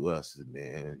stepped to us and,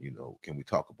 man, you know, can we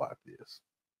talk about this?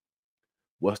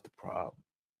 What's the problem?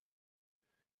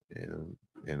 And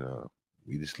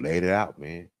we just laid it out,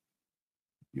 man.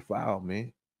 You foul,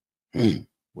 man.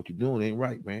 What you doing ain't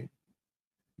right, man.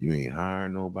 You ain't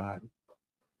hiring nobody.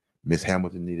 Miss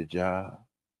Hamilton need a job.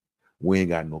 We ain't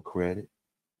got no credit.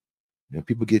 And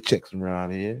people get checks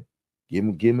around here. Give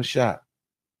them a shot.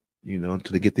 You know,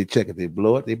 until they get their check. If they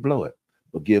blow it, they blow it.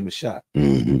 But give them a shot.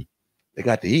 They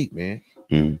got to eat, man.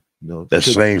 You know, that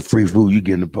same free food you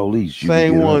get in the police.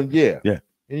 Same one, yeah. Yeah.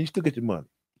 And you still get your money.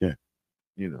 Yeah.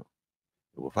 You know.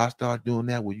 Well, if I start doing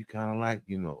that, well, you kind of like,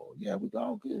 you know, yeah, we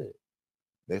all good.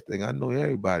 Next thing I know,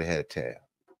 everybody had a tab.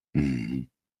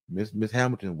 Miss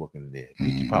Hamilton working there.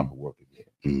 Peachy Papa working there.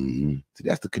 See,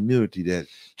 that's the community that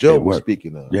Joe was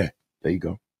speaking of. Yeah, there you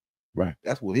go. Right.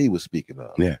 That's what he was speaking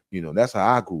of. Yeah. You know, that's how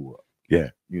I grew up.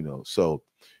 Yeah. You know, so,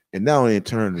 and now in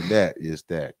turn to that is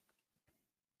that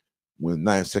when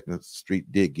 92nd Street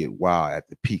did get wild at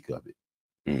the peak of it,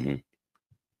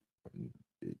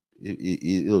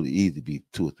 it'll easily be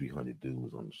 200 or 300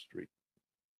 dudes on the street.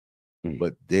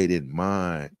 But they didn't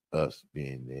mind us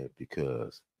being there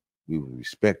because we were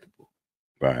respectable.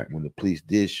 Right. When the police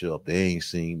did show up, they ain't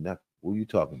seen nothing. What are you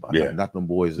talking about? Yeah. Not them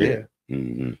boys there.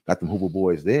 Not them Hoover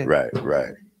boys there. Right.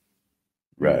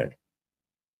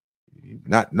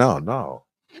 No.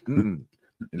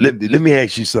 Let me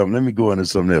ask you something. Let me go into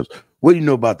something else. What do you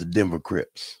know about the Denver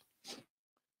Crips?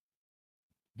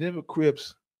 Denver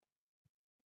Crips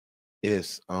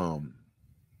is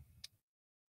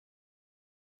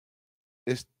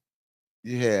it's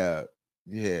you had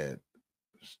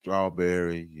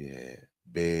Strawberry, you had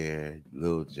Bear,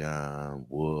 Lil John,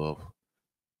 Wolf,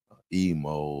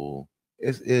 Emo.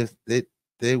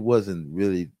 They wasn't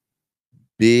really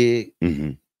big,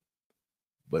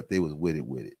 but they was with it.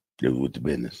 They was with the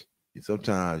business. And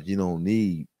sometimes you don't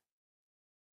need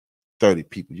 30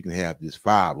 people. You can have just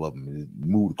 5 of them and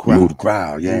move the crowd. Move the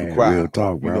crowd, yeah. Real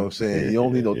talk, bro. You know what I'm saying? You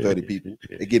don't need no 30 people.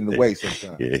 They get in the way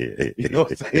sometimes. You know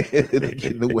what I'm saying? They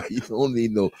get in the way. You don't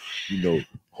need no,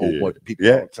 whole bunch of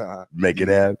people all the time. Make it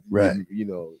happen. Right. You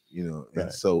know.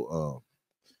 And so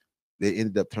they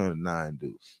ended up turning 9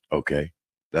 dudes. Okay.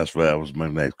 That was my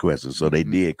next question. So they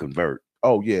did convert.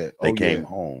 Oh, yeah. They came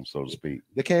home, so to speak.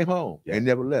 They came home. Yeah. They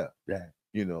never left. Yeah.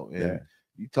 You know, and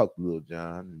you talk to Lil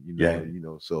John,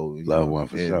 so love one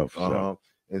for sure.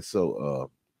 And so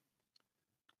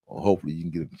hopefully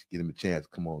you can get him a chance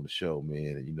to come on the show,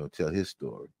 man, and tell his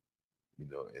story.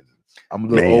 And I'm a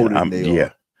little older than they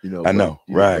are. I know.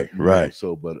 Right.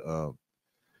 So, but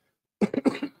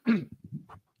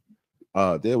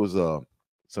there was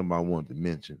something I wanted to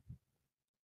mention,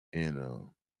 and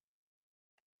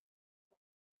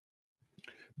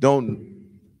don't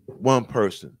one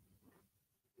person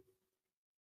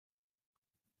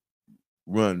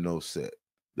run no set.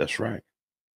 That's right.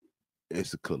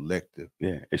 It's a collective.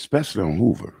 Yeah, especially on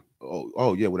Hoover.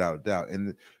 Oh yeah, without a doubt.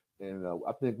 And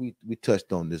I think we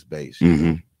touched on this base.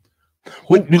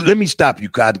 Let me stop you,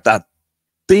 cause I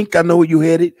think I know where you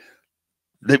headed.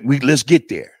 Let's get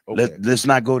there. Okay. Let's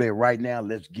not go there right now.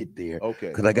 Let's get there. Okay.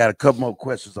 Because I got a couple more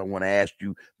questions I want to ask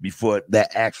you before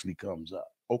that actually comes up.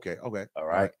 Okay. All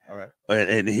right.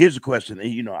 And here's a question.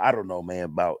 I don't know, man,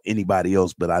 about anybody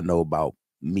else, but I know about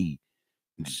me.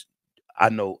 I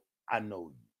know I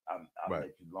met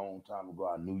you a long time ago.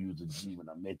 I knew you was a G when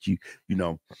I met you,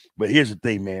 But here's the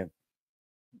thing, man.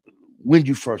 When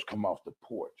you first come off the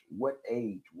porch, what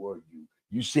age were you?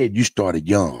 You said you started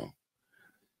young.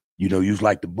 You was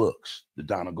like the books, the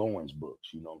Donna Goins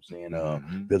books. You know what I'm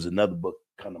saying? There's another book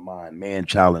come to mind, Man,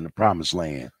 Child in the Promised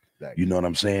Land. Exactly. You know what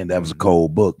I'm saying? That was a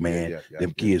cold book, man.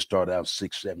 Them kids started out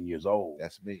 6, 7 years old.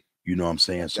 That's me. You know what I'm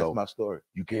saying? That's so my story.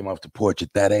 You came off the porch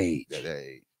at that age.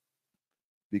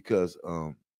 Because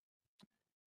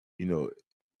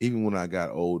even when I got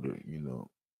older,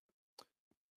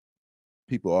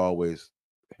 people always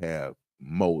have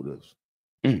motives.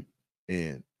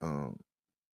 And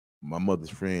my mother's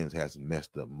friends had some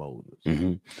messed up motives.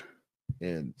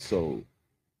 And so,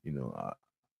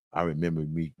 I remember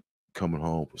me coming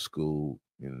home from school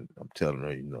and I'm telling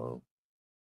her, your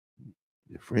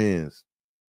friends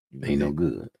ain't no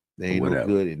good. They ain't no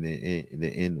good and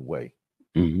they're in the way.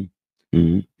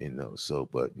 So,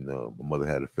 but my mother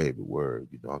had a favorite word,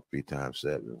 3 times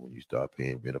 7. When you start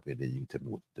paying rent up in there, you can tell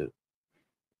me what to do.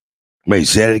 Wait,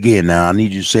 say it again now. I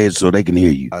need you to say it so they can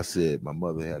hear you. I said my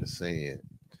mother had a saying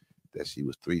that she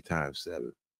was 3 times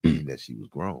 7. meaning that she was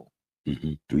grown.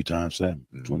 3 times 7,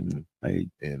 28.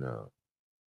 And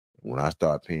when I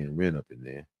started paying rent up in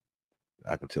there,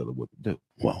 I could tell her what to do.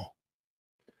 Wow.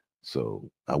 So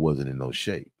I wasn't in no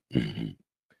shape.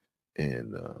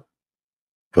 And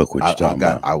fuck what you talking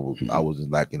about. I was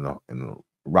like in a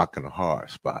rock and a hard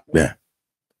spot. Yeah.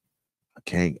 I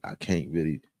can't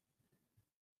really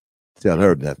tell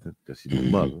her nothing because she's my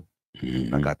mother.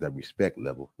 I got that respect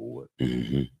level for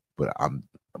it. But I'm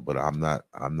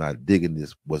not digging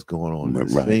this what's going on in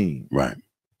this scene. Right.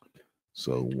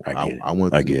 So I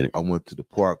went to the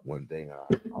park one day.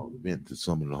 I went to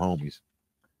some of the homies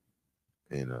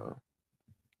and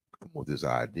come with this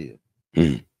idea.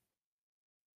 And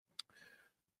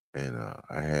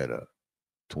I had a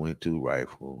 22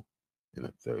 rifle and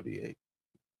a 38.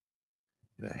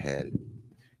 And I had it,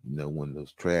 one of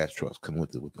those trash trucks come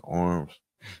with the arms.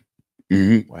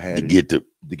 I had to get the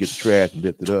trash and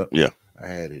lift it up. Yeah. I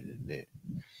had it in there.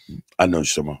 I know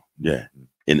some. Yeah.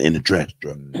 In the trash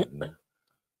truck.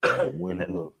 I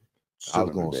was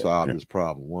gonna solve this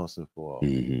problem once and for all.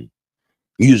 You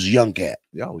was a young cat.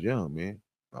 Yeah, I was young, man.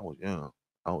 I was young.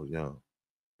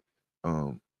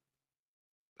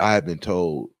 I had been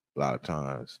told a lot of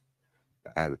times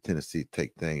I have a tendency to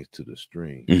take things to the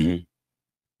extreme.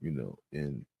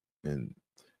 And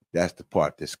that's the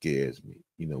part that scares me,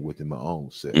 within my own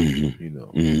self.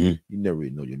 You never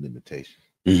really know your limitations.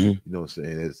 You know what I'm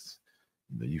saying? It's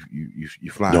you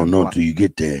fly. Don't know until you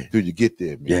get there. Till you get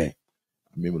there, man. Yeah.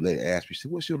 I remember a lady asked me, she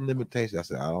said, "What's your limitation?" I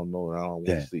said, "I don't know. I don't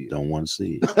want to see it. Don't want to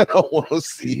see it. I don't want to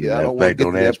see it. I don't want to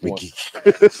don't ask me.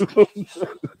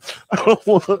 I don't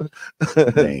want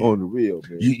on the real,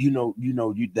 man. You know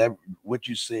that what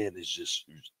you said is just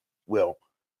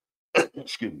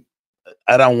excuse me.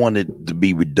 I don't want it to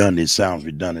be redundant. It sounds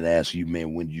redundant. Ask you,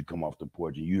 man, when did you come off the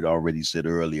porch? And you'd already said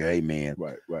earlier, hey, man,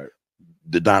 right.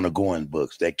 The Donna Goin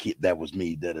books, that was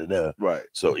me, Right.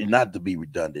 So not to be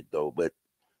redundant though, but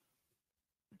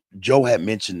Joe had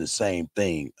mentioned the same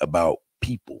thing about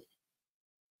people.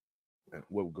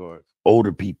 What regard?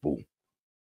 Older people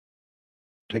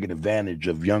taking advantage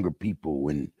of younger people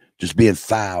and just being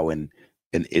foul, and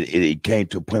it came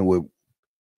to a point where we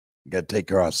got to take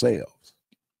care of ourselves.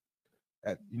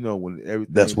 When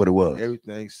everything, that's what it was.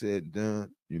 Everything said and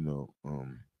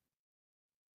done,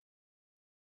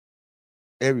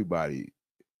 everybody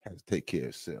has to take care of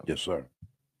itself. Yes, sir.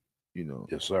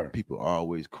 Yes, sir. People are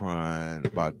always crying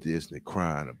about this and they're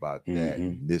crying about that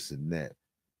and this and that.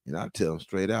 And I tell them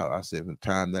straight out, I said, from the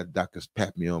time that doctor's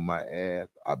pat me on my ass,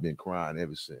 I've been crying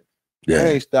ever since. Yeah. I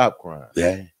ain't stopped crying.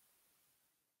 Yeah.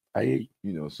 I hear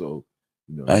you. So,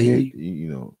 I hear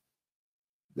you.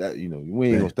 That, we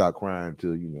ain't gonna stop crying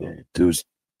until, you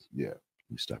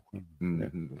stop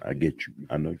crying. I get you.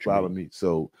 I know you follow me.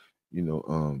 So,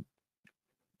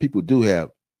 people do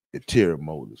have ulterior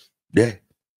motives. Yeah.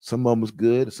 Some of them is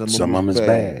good, some of them is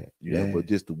bad. But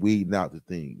just the weeding out the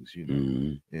things,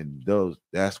 and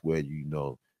that's where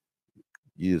you're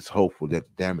just hopeful that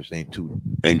the damage ain't too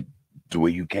to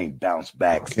where you can't bounce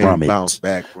back from it.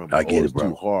 I get it, bro.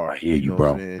 Too hard. I hear you,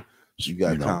 bro. You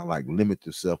got to kind of like limit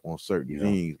yourself on certain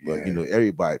things, but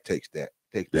everybody takes that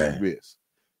risk,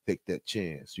 take that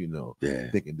chance,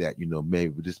 thinking that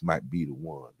maybe this might be the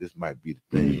one, this might be the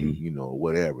thing,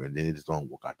 whatever, and then it just don't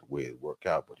work out the way it work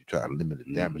out. But you try to limit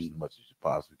the damage as much as you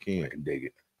possibly can. I can dig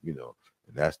it, and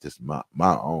that's just my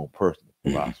own personal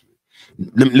philosophy.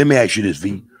 Let me ask you this,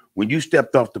 V. When you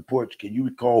stepped off the porch, can you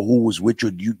recall who was with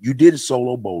you? You did a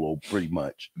solo bolo pretty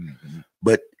much,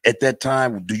 but at that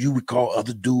time, do you recall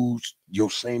other dudes?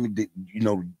 Your same,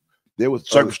 there was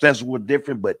circumstances were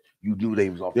different, but you knew they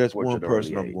was off. There's the porch one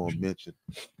person I'm age. going to mention.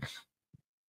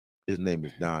 His name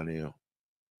is Donnell,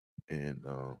 and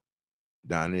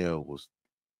Donnell was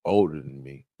older than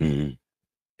me, and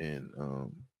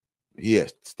he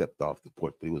had stepped off the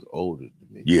porch, but he was older than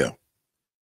me. Yeah,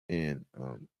 and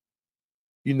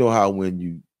you know how when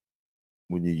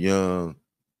you're young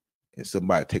and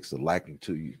somebody takes a liking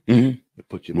to you, and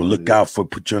put you look out for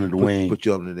put you under the wing, put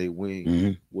you under their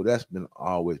wing. Well, that's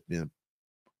always been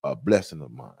a blessing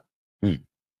of mine,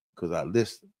 because I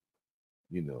listened.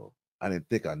 I didn't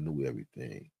think I knew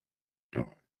everything. I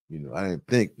didn't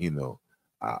think you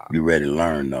ready to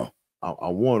learn though. I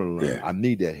want to learn. Yeah. I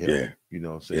need that help. Yeah. You know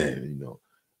what I'm saying? Yeah.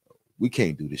 We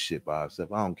can't do this shit by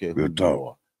ourselves. I don't care Real who talk. you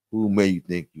are. Who may you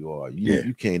think you are?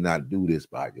 You cannot do this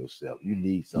by yourself. You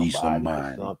need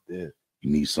somebody. For something.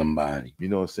 You need somebody. You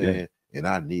know what I'm saying? Yeah. And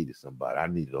I needed somebody. I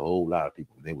needed a whole lot of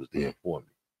people, and they was there for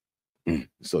me.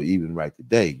 So even right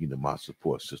today, my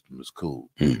support system is cool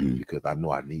because I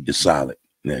know I need it's solid.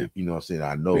 Yeah. You know what I'm saying?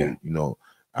 I know,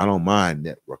 I don't mind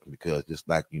networking because just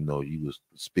like you was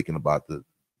speaking about the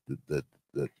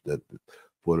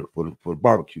for the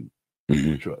barbecue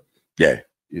truck. Yeah.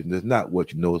 It's not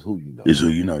what you know, it's who you know. It's who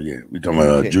you know, yeah. We talking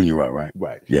about Junior Rock, right?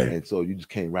 Right. Yeah. And so you just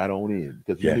came right on in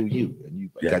because you knew you and you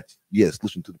Yeah. got a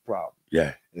solution to the problem.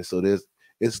 Yeah. And so there's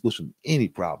a solution to any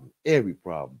problem, every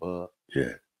problem, bud. Yeah.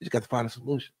 You just got to find a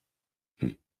solution.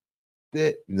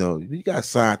 That you got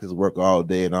scientists work all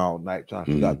day and all night trying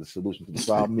to figure out the solution to the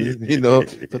problem.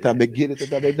 Sometimes they get it,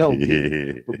 sometimes they don't get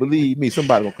it. But believe me,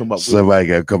 somebody gonna come up with somebody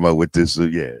gotta come up with this.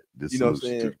 This you know what I'm solution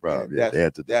saying? to the problem.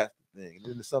 That's the thing.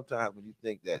 And then sometimes when you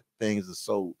think that things are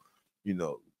so,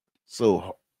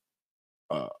 so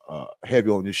heavy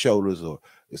on your shoulders or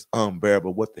it's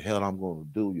unbearable, what the hell I'm gonna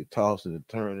do? You're tossing and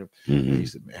turning. And you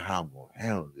said, man, how I'm gonna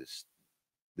handle this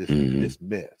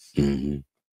mess.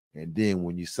 And then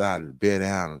when you decided to bear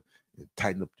down and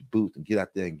tighten up your boots and get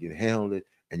out there and handle it,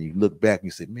 and you look back and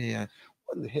you say, man,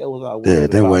 what the hell was I worried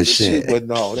about? That was this shit.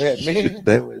 Wasn't all that, man.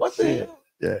 That was what the hell?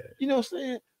 Yeah. You know what I'm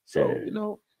saying?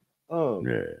 So,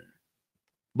 yeah.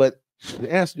 But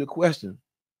to answer your question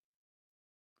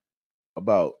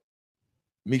about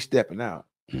me stepping out,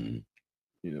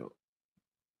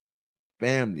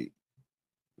 family,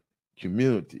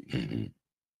 community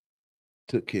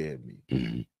took care of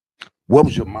me. What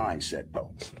was your mindset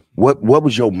though? What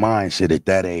was your mindset at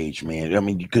that age, man? I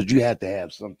mean, because you had to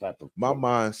have some type of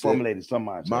formulated some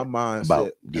mindset. My mindset,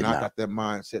 about and I got that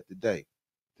mindset today.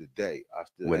 Today, I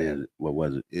still what have is it? What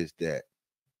was it? Is that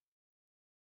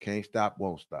can't stop,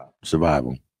 won't stop.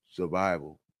 Survival.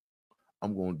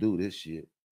 I'm gonna do this shit.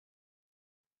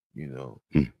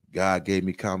 God gave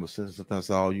me common sense. Sometimes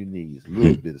all you need is a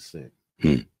little bit of sense.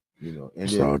 And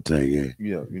so I'll tell you,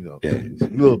 it's a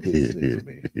little bit of sense,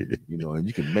 man. And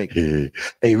you can make it.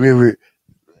 Hey, remember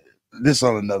this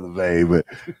on another vein, but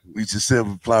we should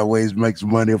simplify ways to make some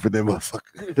money for them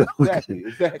motherfuckers.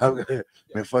 Exactly.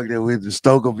 Man, fuck that. We the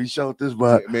stove gonna be short this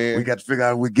month. Man, we got to figure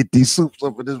out how we get these soups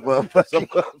up for this motherfucker.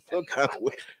 some kind of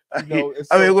way. I mean,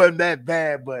 it wasn't that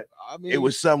bad, but it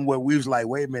was something where we was like,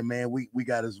 wait a minute, man, we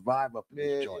got to survive up in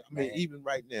this joint. I mean, even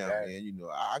right now, man,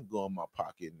 I go in my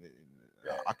pocket and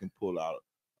I can pull out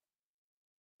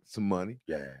some money.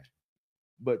 Yeah.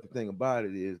 But the thing about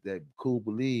it is that cool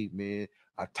believe, man,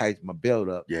 I tighten my belt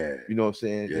up. Yeah. You know what I'm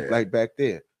saying? Yeah. It's like back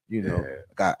there,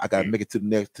 I got to make it to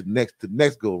the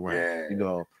next go round.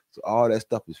 Yeah. So all that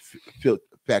stuff is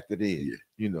factored in.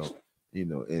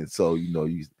 And so you got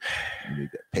to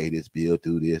pay this bill,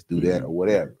 do this, do that, or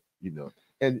whatever.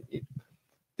 And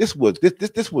this was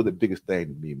the biggest thing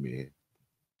to me,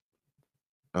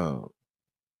 man.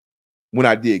 When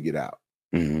I did get out,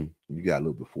 you got a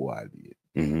little before I did.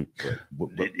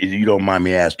 But you don't mind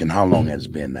me asking, how long has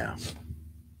it been now?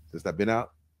 Since I've been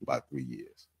out, about 3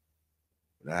 years.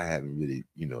 And I haven't really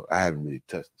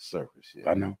touched the surface yet.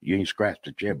 I know you ain't scratched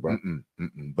it yet, bro.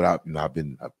 But I've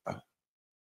been.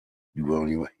 You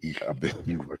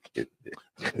working.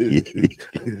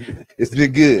 It's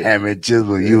been good. Hammer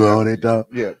chisel, you on it though.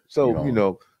 Yeah.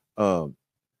 So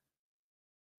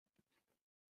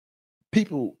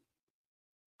people.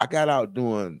 I got out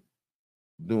doing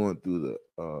through the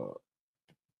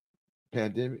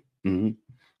pandemic,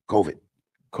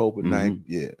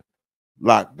 COVID-19,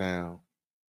 lockdown,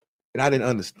 and I didn't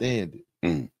understand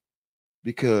it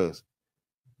because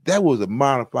that was a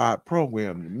modified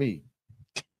program to me.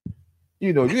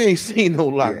 You ain't seen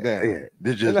no lockdown. Yeah.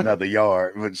 This is just another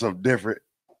yard with something different.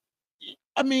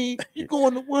 I mean, you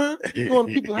going to work, you going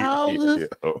to people's houses,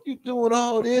 you doing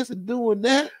all this and doing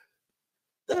that.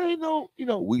 There ain't no,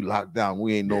 we locked down.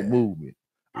 We ain't no movement.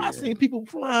 I seen people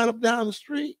flying up down the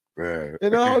street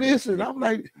and all this, and I'm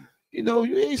like,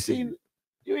 you ain't seen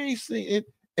it,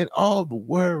 and all the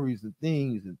worries and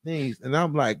things, and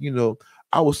I'm like,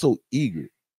 I was so eager,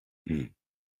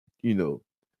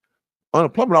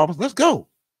 unemployment office, let's go,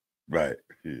 right?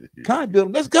 Kind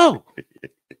building, let's go.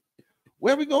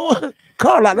 Where we going?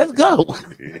 Car lot, let's go.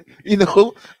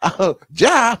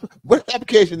 Job, where's the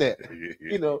application at?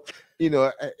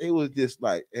 It was just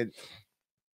like, and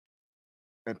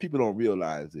people don't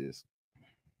realize this.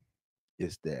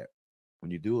 It's that when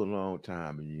you do a long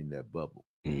time and you're in that bubble,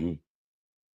 when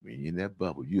you're in that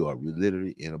bubble, you are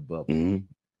literally in a bubble.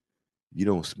 You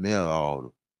don't smell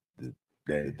all the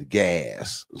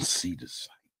gas, see the sights.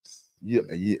 You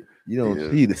don't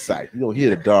see the sights. You don't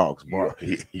hear the dogs bark.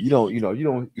 You don't.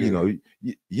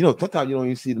 Sometimes you don't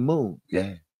even see the moon.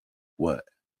 Yeah. What?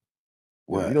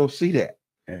 You don't see that.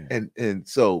 Yeah. And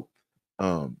so,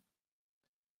 and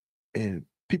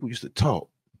people used to talk.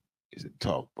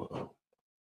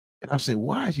 And I'm saying,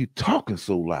 why are you talking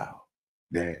so loud?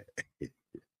 Yeah.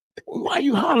 Why are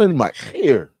you hollering in my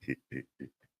ear?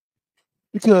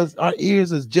 Because our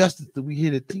ears is justice that we hear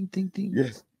the ting ting ting.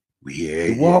 Yes. Yeah,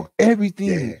 to walk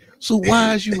everything. Yeah. So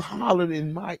why is you hollering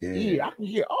in my ear? I can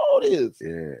hear all this.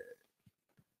 Yeah.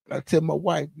 I tell my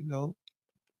wife, you know,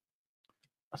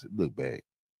 I said, look, babe,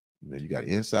 you know, you got an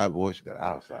inside voice, you got an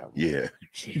outside voice. Yeah.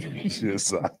 You need to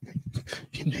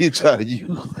try to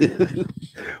use it.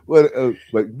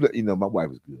 But you know, my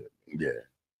wife is good. Yeah.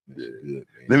 She's good,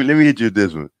 man. Let me hit you with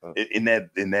this one. In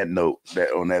that note,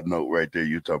 on that note right there,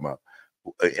 you're talking about,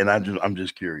 and I'm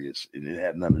just curious, and it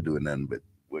had nothing to do with nothing but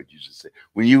what you just said.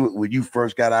 When you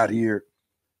first got out here,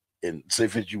 and say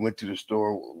if you went to the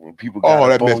store when people got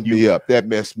that messed me up. That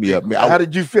messed me up, man. How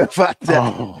did you feel about that?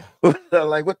 Oh.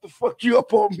 Like, what the fuck you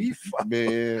up on me for?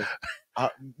 Man,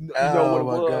 you know what it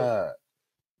was?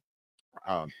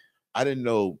 God. I didn't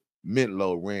know mint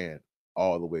low ran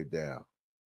all the way down.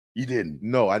 You didn't?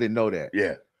 No, I didn't know that.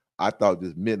 Yeah. I thought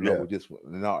this mint low was just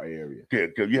in our area. Yeah.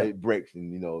 It breaks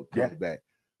and, you know, comes back.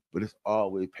 But it's all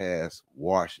the way past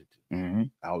Washington. Mm-hmm.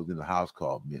 I was in a house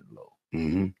called Mint Low.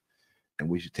 Mm-hmm. And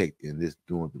we should take, in this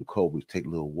going through the cold, we should take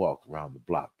little walks around the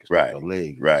block. Right. Our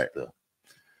legs right. And stuff.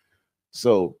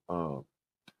 So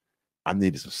I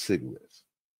needed some cigarettes.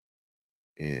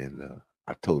 And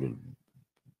I told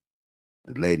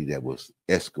the lady that was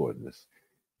escorting us,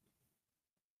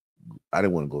 I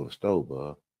didn't want to go to the store,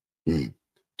 bub. Mm.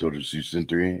 Told her she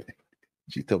sent her in.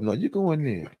 She told me, no, you go in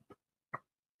there.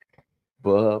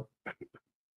 Bub.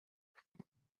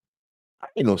 I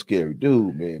ain't no scary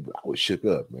dude, man, but I was shook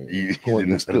up, man. You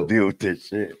didn't deal with that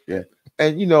shit. Yeah.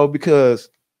 And you know, because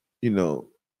you know,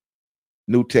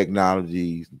 new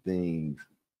technologies and things,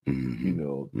 you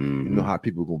know how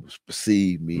people gonna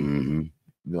perceive me. You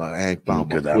know, I ain't found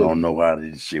because I don't know how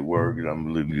this shit works.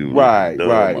 I'm looking right.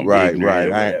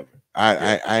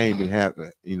 I ain't even have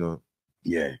to, you know.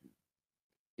 Yeah.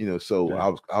 You know, so I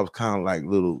was kind of like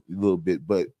little bit,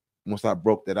 but once I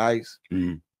broke that ice,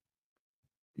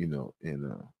 you know,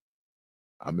 and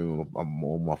I remember I'm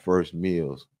on my first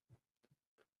meals.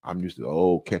 I'm used to the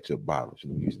old ketchup bottles. You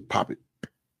know, you used to pop it.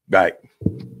 Right.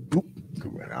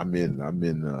 I'm in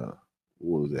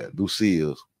what was that?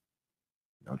 Lucille's.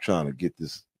 I'm trying to get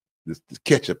this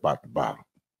ketchup out the bottle.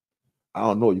 I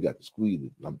don't know. You got to squeeze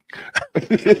it. I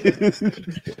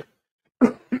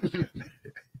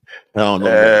don't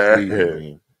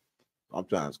know. I'm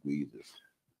trying to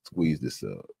squeeze this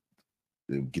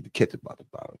get the ketchup out the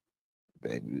bottle,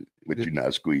 baby. But you're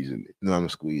not squeezing it. No, I'm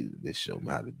squeezing it. They show me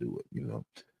how to do it, you know.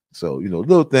 So, you know,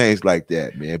 little things like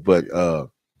that, man. But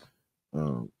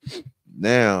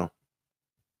now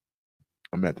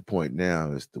I'm at the point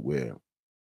now as to where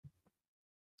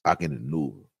I can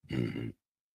maneuver. You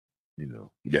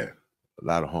know. Yeah. A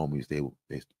lot of homies they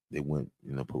went,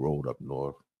 you know, paroled up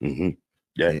north.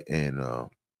 Yeah. And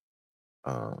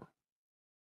I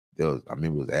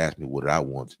remember it was asked me what I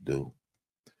want to do.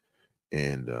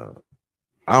 And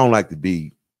I don't like to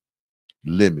be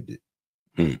limited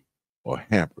or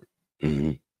hampered.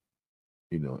 You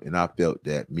know, and I felt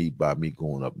that by me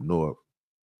going up north,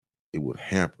 it would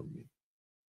hamper me.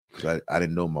 Because I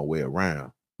didn't know my way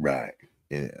around. Right.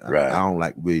 And I don't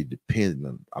like really depending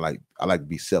on I like to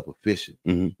be self-efficient.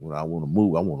 When I want to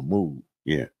move, I want to move.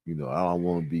 Yeah. You know, I don't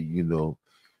want to be, you know,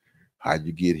 how'd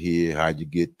you get here? How'd you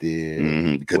get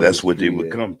there? Because that's what they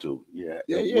would come to. Yeah.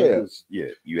 Yeah.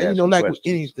 You know, like with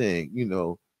anything, you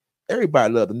know,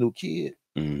 everybody love the new kid.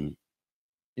 You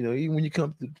know, even when you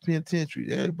come to the penitentiary,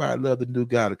 everybody love the new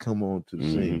guy to come on to the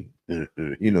scene.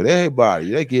 You know,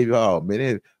 everybody, they give you all,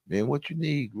 man, what you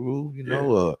need, Groove, you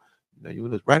know, you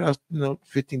know, right out, you know,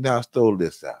 $15 store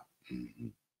list out.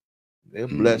 They'll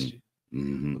bless you.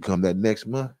 Come that next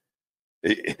month.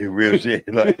 Real shit.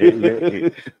 Like,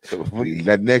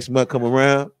 that next month come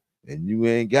around and you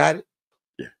ain't got it.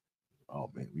 Yeah.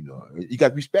 Oh man, you know, you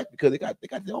got respect because they got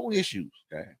their own issues.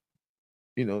 Yeah.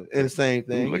 You know, and the same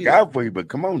thing. Look out for you, but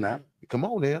come on now. Come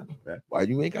on now. Yeah. Why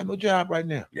you ain't got no job right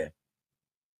now? Yeah.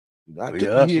 You know, I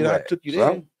took you here, I took you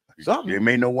there. Something. You ain't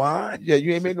made no wine. Yeah,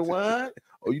 you ain't made no wine.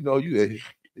 Or you know, you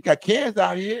got cans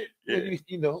out here. Yeah.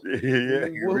 You know. Yeah.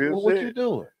 What you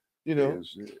doing? You know.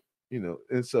 You know,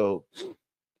 and so,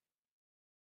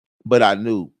 but I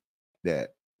knew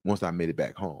that once I made it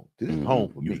back home, this is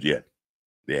home for me.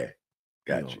 Yeah,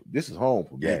 got you. This is home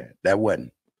for me. Yeah, that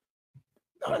wasn't.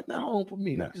 No, that's not home for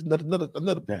me. No. Just another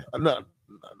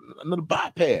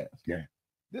bypass. Yeah,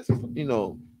 this is, you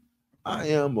know, I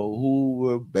am a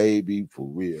Hoover baby for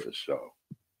real.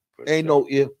 Ain't no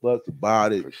if buts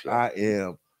about it. I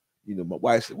am. You know, my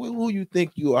wife said, "Well, who you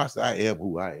think you are?" I said, "I am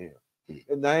who I am."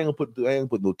 And I ain't gonna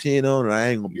put no 10 on it. I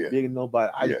ain't gonna be digging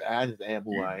nobody. I just am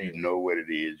who I am. You know what it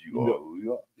is. You are who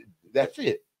you are. That's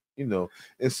it. You know.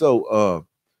 And so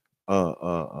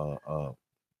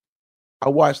I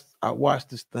watched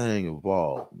this thing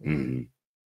evolve, Mm-hmm.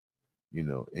 you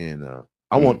know, and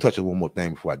I want to touch on one more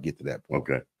thing before I get to that point.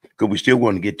 Okay, because we still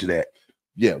want to get to that.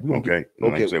 Yeah. Okay.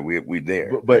 Like I said, we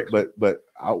there. But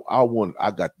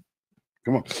I got.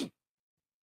 Come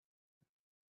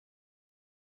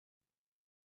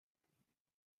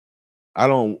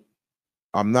on.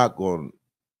 I'm not going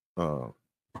to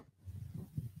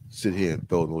sit here and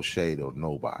throw no shade on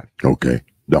nobody. Okay.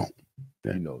 Don't.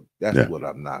 You know, that's what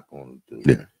I'm not going to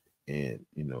do. Yeah. And,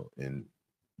 you know, and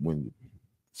when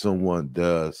someone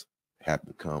does have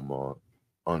to come on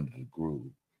under the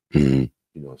groove, Mm-hmm.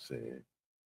 you know what I'm saying?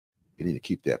 You need to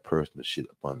keep that personal shit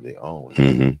up on their own.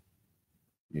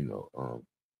 Mm-hmm. You know,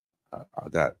 I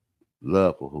got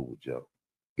love for Hoover Joe.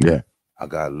 Yeah. I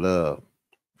got love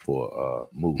for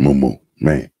Moo,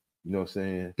 man. You know what I'm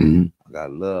saying? Mm-hmm. I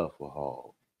got love for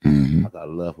Hall. Mm-hmm. I got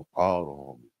love for all the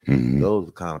homies. Mm-hmm. Those are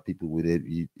the kind of people with it.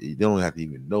 You don't have to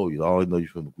even know you. They always know you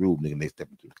from the groove, nigga. And they step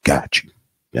into the Got you.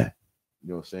 Yeah. You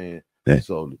know what I'm saying? Yeah.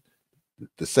 So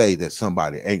to say that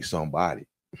somebody ain't somebody,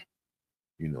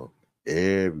 you know,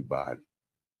 everybody,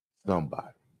 somebody,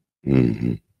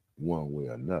 Mm-hmm. one way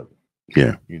or another.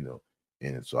 Yeah. You know,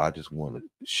 and so I just want to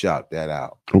shout that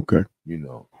out. Okay. You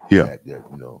know. Yeah. That, you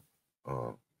know.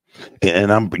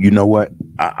 And you know what?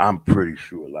 I'm pretty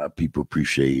sure a lot of people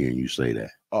appreciate hearing you say that.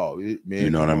 Oh, man, you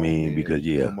know what I mean? Man. Because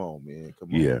come on, man,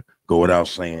 come on. Yeah, go without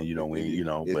saying, you know,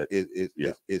 but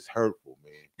it's hurtful,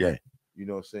 man. Yeah, you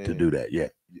know what I'm saying? To do that, yeah,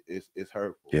 it's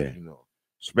hurtful. Yeah, you know,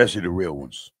 especially the real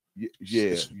ones. Yeah,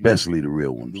 especially the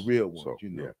real ones. The real ones, so, you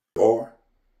know. Yeah. Or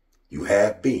you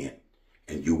have been,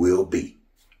 and you will be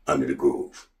under the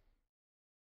groove.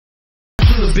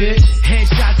 Bitch,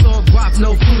 headshots on guap,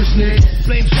 no foolishness.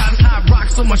 Flame shots, hot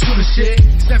rocks on my shooter shit.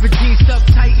 17 stuff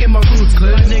tight in my roots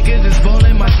clip. My niggas is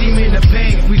ballin', my team in the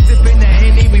bank. We sippin' that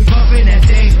Henny, we puffin' that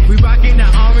thing. We rockin'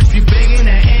 that orange, we bangin'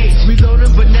 that H. We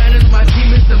loadin' bananas, my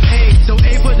team is some H. So